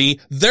minority,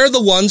 they're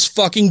the ones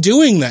fucking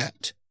doing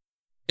that.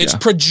 It's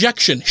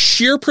projection,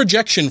 sheer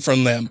projection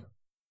from them.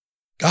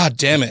 God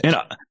damn it. And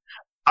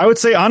I would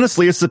say,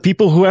 honestly, it's the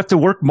people who have to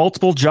work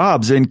multiple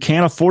jobs and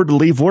can't afford to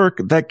leave work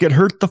that get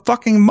hurt the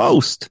fucking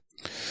most.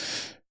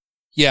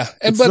 Yeah.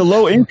 It's the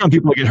low income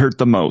people that get hurt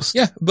the most.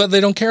 Yeah, but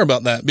they don't care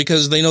about that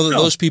because they know that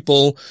those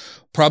people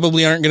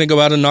probably aren't going to go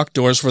out and knock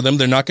doors for them.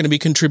 They're not going to be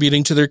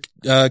contributing to their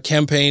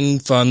campaign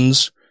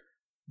funds.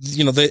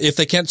 If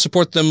they can't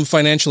support them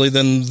financially,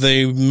 then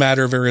they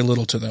matter very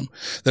little to them.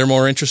 They're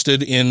more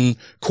interested in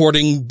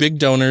courting big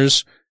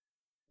donors.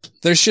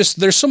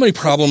 There's so many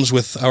problems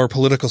with our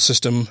political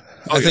system.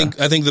 I think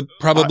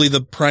probably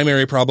the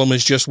primary problem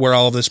is just where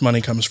all of this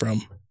money comes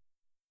from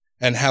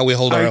and how we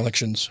hold our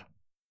elections.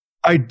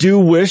 I do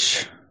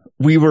wish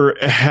we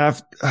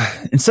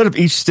instead of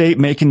each state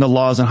making the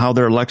laws on how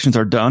their elections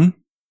are done,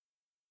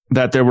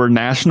 that there were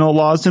national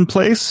laws in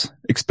place,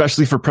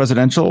 especially for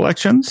presidential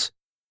elections,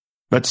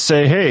 that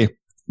say, hey,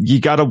 you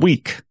got a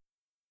week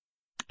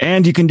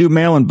and you can do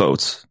mail-in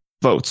votes.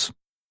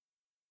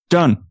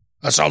 Done.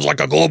 That sounds like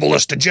a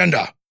globalist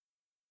agenda.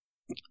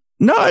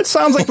 No, it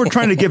sounds like we're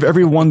trying to give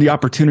everyone the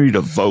opportunity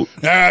to vote.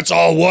 That's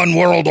all one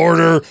world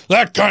order.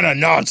 That kind of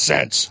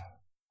nonsense.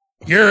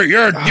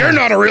 You're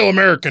not a real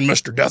American,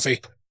 Mr. Duffy.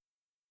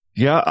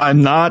 Yeah,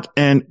 I'm not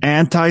an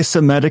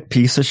anti-Semitic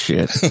piece of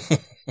shit.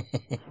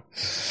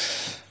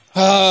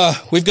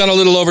 We've gone a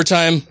little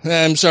overtime.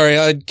 I'm sorry.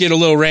 I get a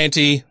little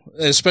ranty,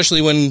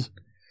 especially when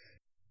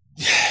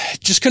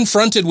just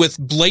confronted with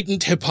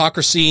blatant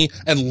hypocrisy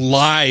and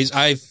lies.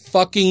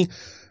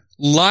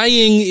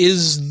 Lying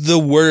is the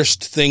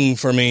worst thing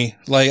for me.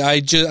 Like,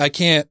 I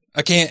can't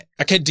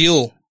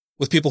deal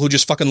with people who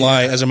just fucking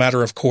lie as a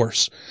matter of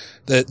course.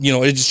 That,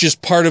 it's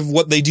just part of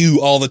what they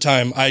do all the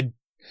time. I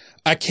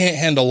can't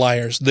handle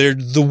liars. They're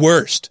the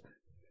worst.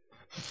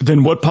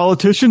 Then what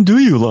politician do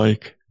you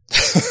like?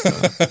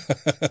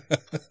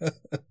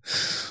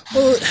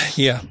 Well,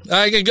 yeah,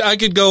 I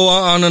could go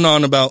on and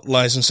on about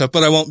lies and stuff,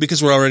 but I won't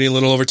because we're already a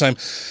little over time.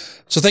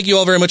 So thank you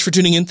all very much for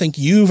tuning in. Thank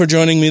you for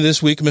joining me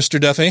this week, Mr.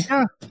 Duffy.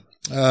 Yeah.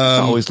 It's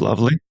always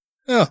lovely.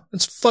 Yeah,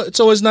 it's fun. It's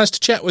always nice to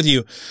chat with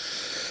you.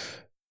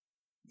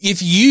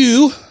 If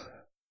you,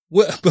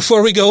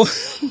 before we go,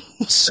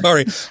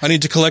 sorry, I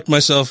need to collect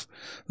myself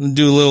and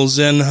do a little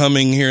Zen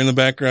humming here in the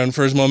background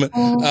for a moment.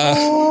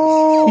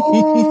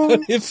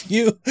 If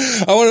you,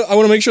 I want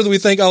to make sure that we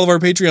thank all of our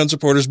Patreon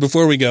supporters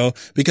before we go,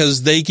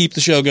 because they keep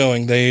the show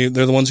going. They're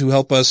the ones who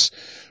help us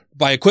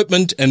buy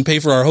equipment and pay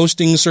for our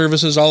hosting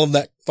services, all of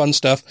that fun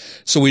stuff.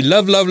 So we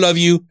love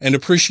you and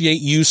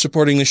appreciate you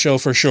supporting the show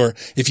for sure.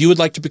 If you would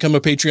like to become a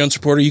Patreon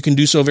supporter, you can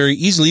do so very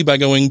easily by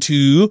going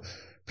to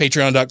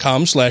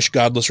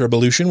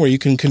patreon.com/godlessrevolution, where you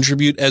can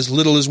contribute as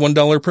little as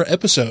 $1 per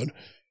episode.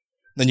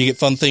 Then you get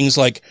fun things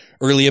like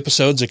early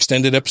episodes,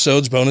 extended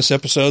episodes, bonus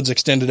episodes,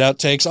 extended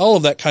outtakes, all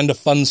of that kind of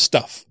fun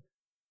stuff.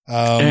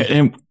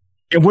 And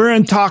we're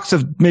in talks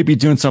of maybe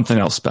doing something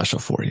else special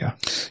for you.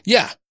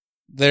 Yeah.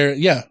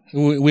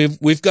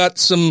 We've got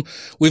some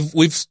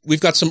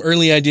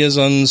early ideas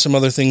on some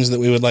other things that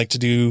we would like to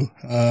do,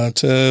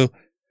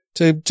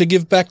 to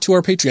give back to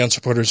our Patreon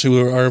supporters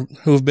who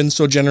have been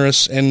so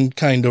generous and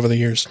kind over the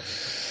years.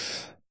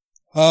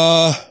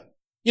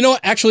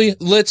 Actually,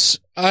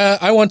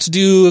 I want to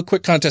do a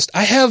quick contest.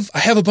 I have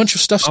a bunch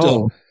of stuff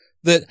still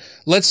that,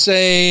 let's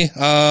say,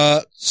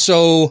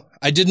 so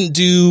I didn't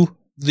do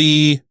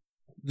the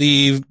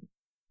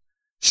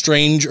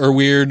strange or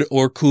weird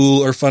or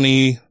cool or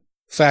funny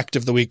fact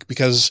of the week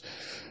because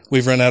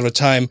we've run out of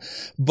time.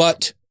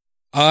 But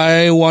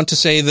I want to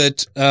say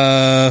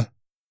that,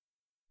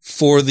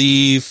 for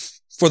the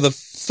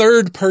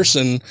third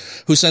person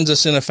who sends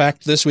us in a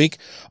fact this week,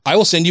 I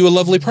will send you a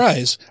lovely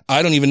prize.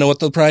 I don't even know what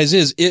the prize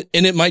is.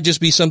 It might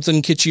just be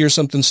something kitschy or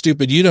something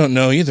stupid. You don't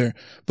know either,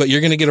 but you're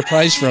going to get a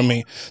prize from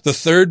me. The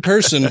third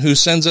person who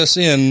sends us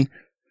in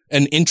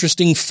an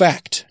interesting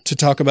fact to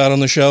talk about on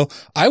the show,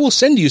 I will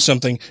send you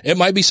something. It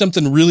might be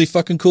something really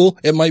fucking cool.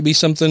 It might be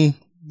something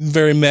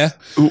very meh.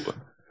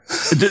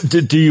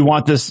 Do you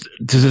want this?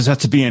 Does this have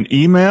to be an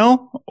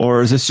email,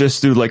 or is this just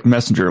through like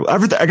Messenger?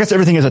 I guess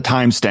everything has a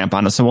timestamp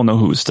on it, so we'll know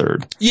who's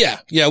third. Yeah,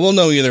 we'll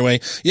know either way.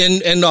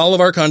 And all of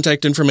our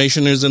contact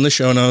information is in the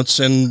show notes,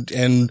 and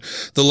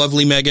the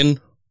lovely Megan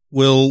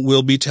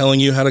will be telling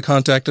you how to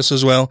contact us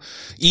as well.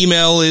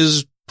 Email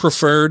is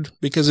preferred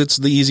because it's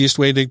the easiest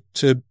way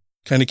to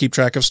kind of keep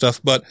track of stuff.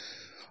 But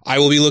I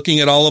will be looking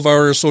at all of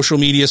our social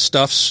media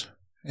stuffs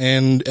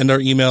and our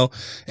email.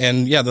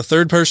 And yeah, the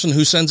third person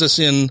who sends us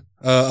in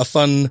a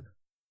fun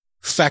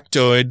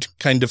factoid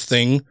kind of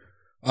thing,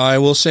 I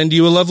will send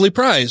you a lovely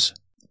prize.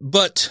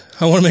 But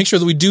I want to make sure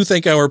that we do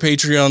thank our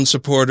Patreon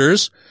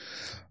supporters.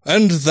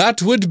 And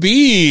that would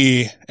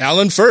be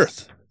Alan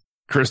Firth,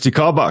 Christy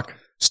Kalbach,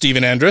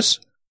 Stephen Andrus,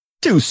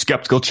 Two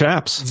skeptical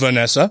chaps.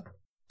 Vanessa.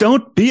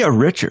 Don't be a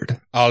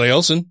Richard. Ollie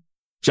Olson.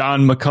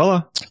 John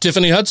McCullough.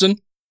 Tiffany Hudson.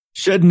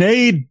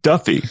 Sinead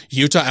Duffy.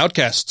 Utah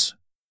Outcasts.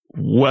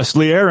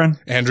 Wesley Aaron.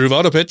 Andrew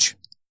Vodopich.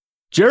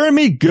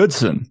 Jeremy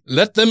Goodson.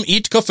 Let Them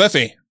Eat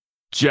Kofefe.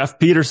 Jeff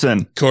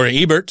Peterson. Corey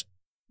Ebert.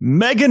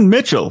 Megan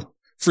Mitchell.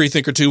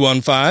 Freethinker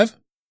 215.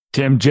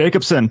 Tim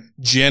Jacobson.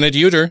 Janet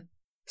Uter.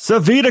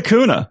 Savita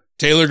Kuna.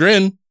 Taylor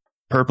Grin.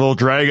 Purple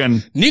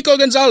Dragon. Nico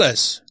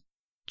Gonzalez.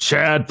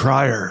 Chad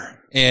Pryor.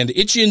 And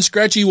Itchy and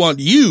Scratchy want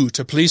you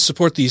to please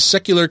support the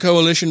Secular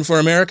Coalition for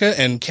America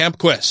and Camp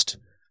Quest.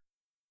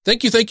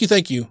 Thank you,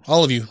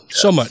 all of you,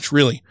 so much,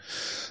 really.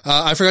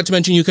 I forgot to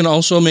mention you can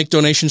also make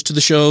donations to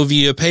the show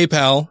via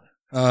PayPal.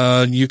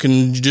 You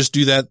can just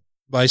do that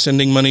by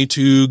sending money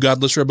to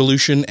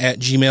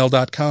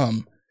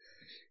godlessrevolution@gmail.com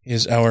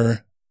is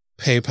our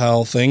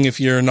PayPal thing. If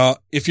you're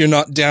not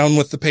down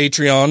with the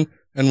Patreon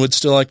and would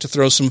still like to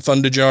throw some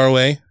fundage our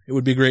way, it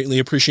would be greatly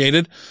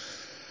appreciated.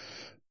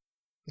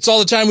 It's all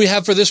the time we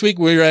have for this week.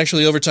 We're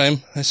actually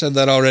overtime. I said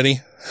that already.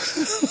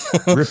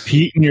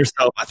 Repeating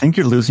yourself. I think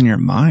you're losing your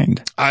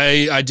mind.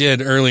 I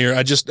did earlier.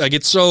 I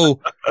get so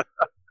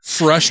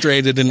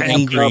frustrated and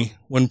angry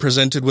when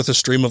presented with a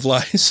stream of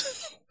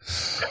lies.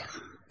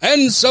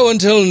 And so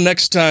until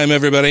next time,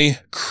 everybody,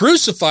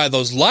 crucify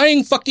those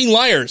lying fucking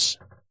liars.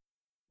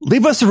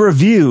 Leave us a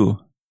review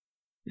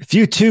if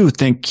you too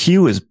think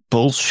Q is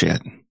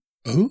bullshit.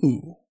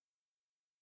 Ooh.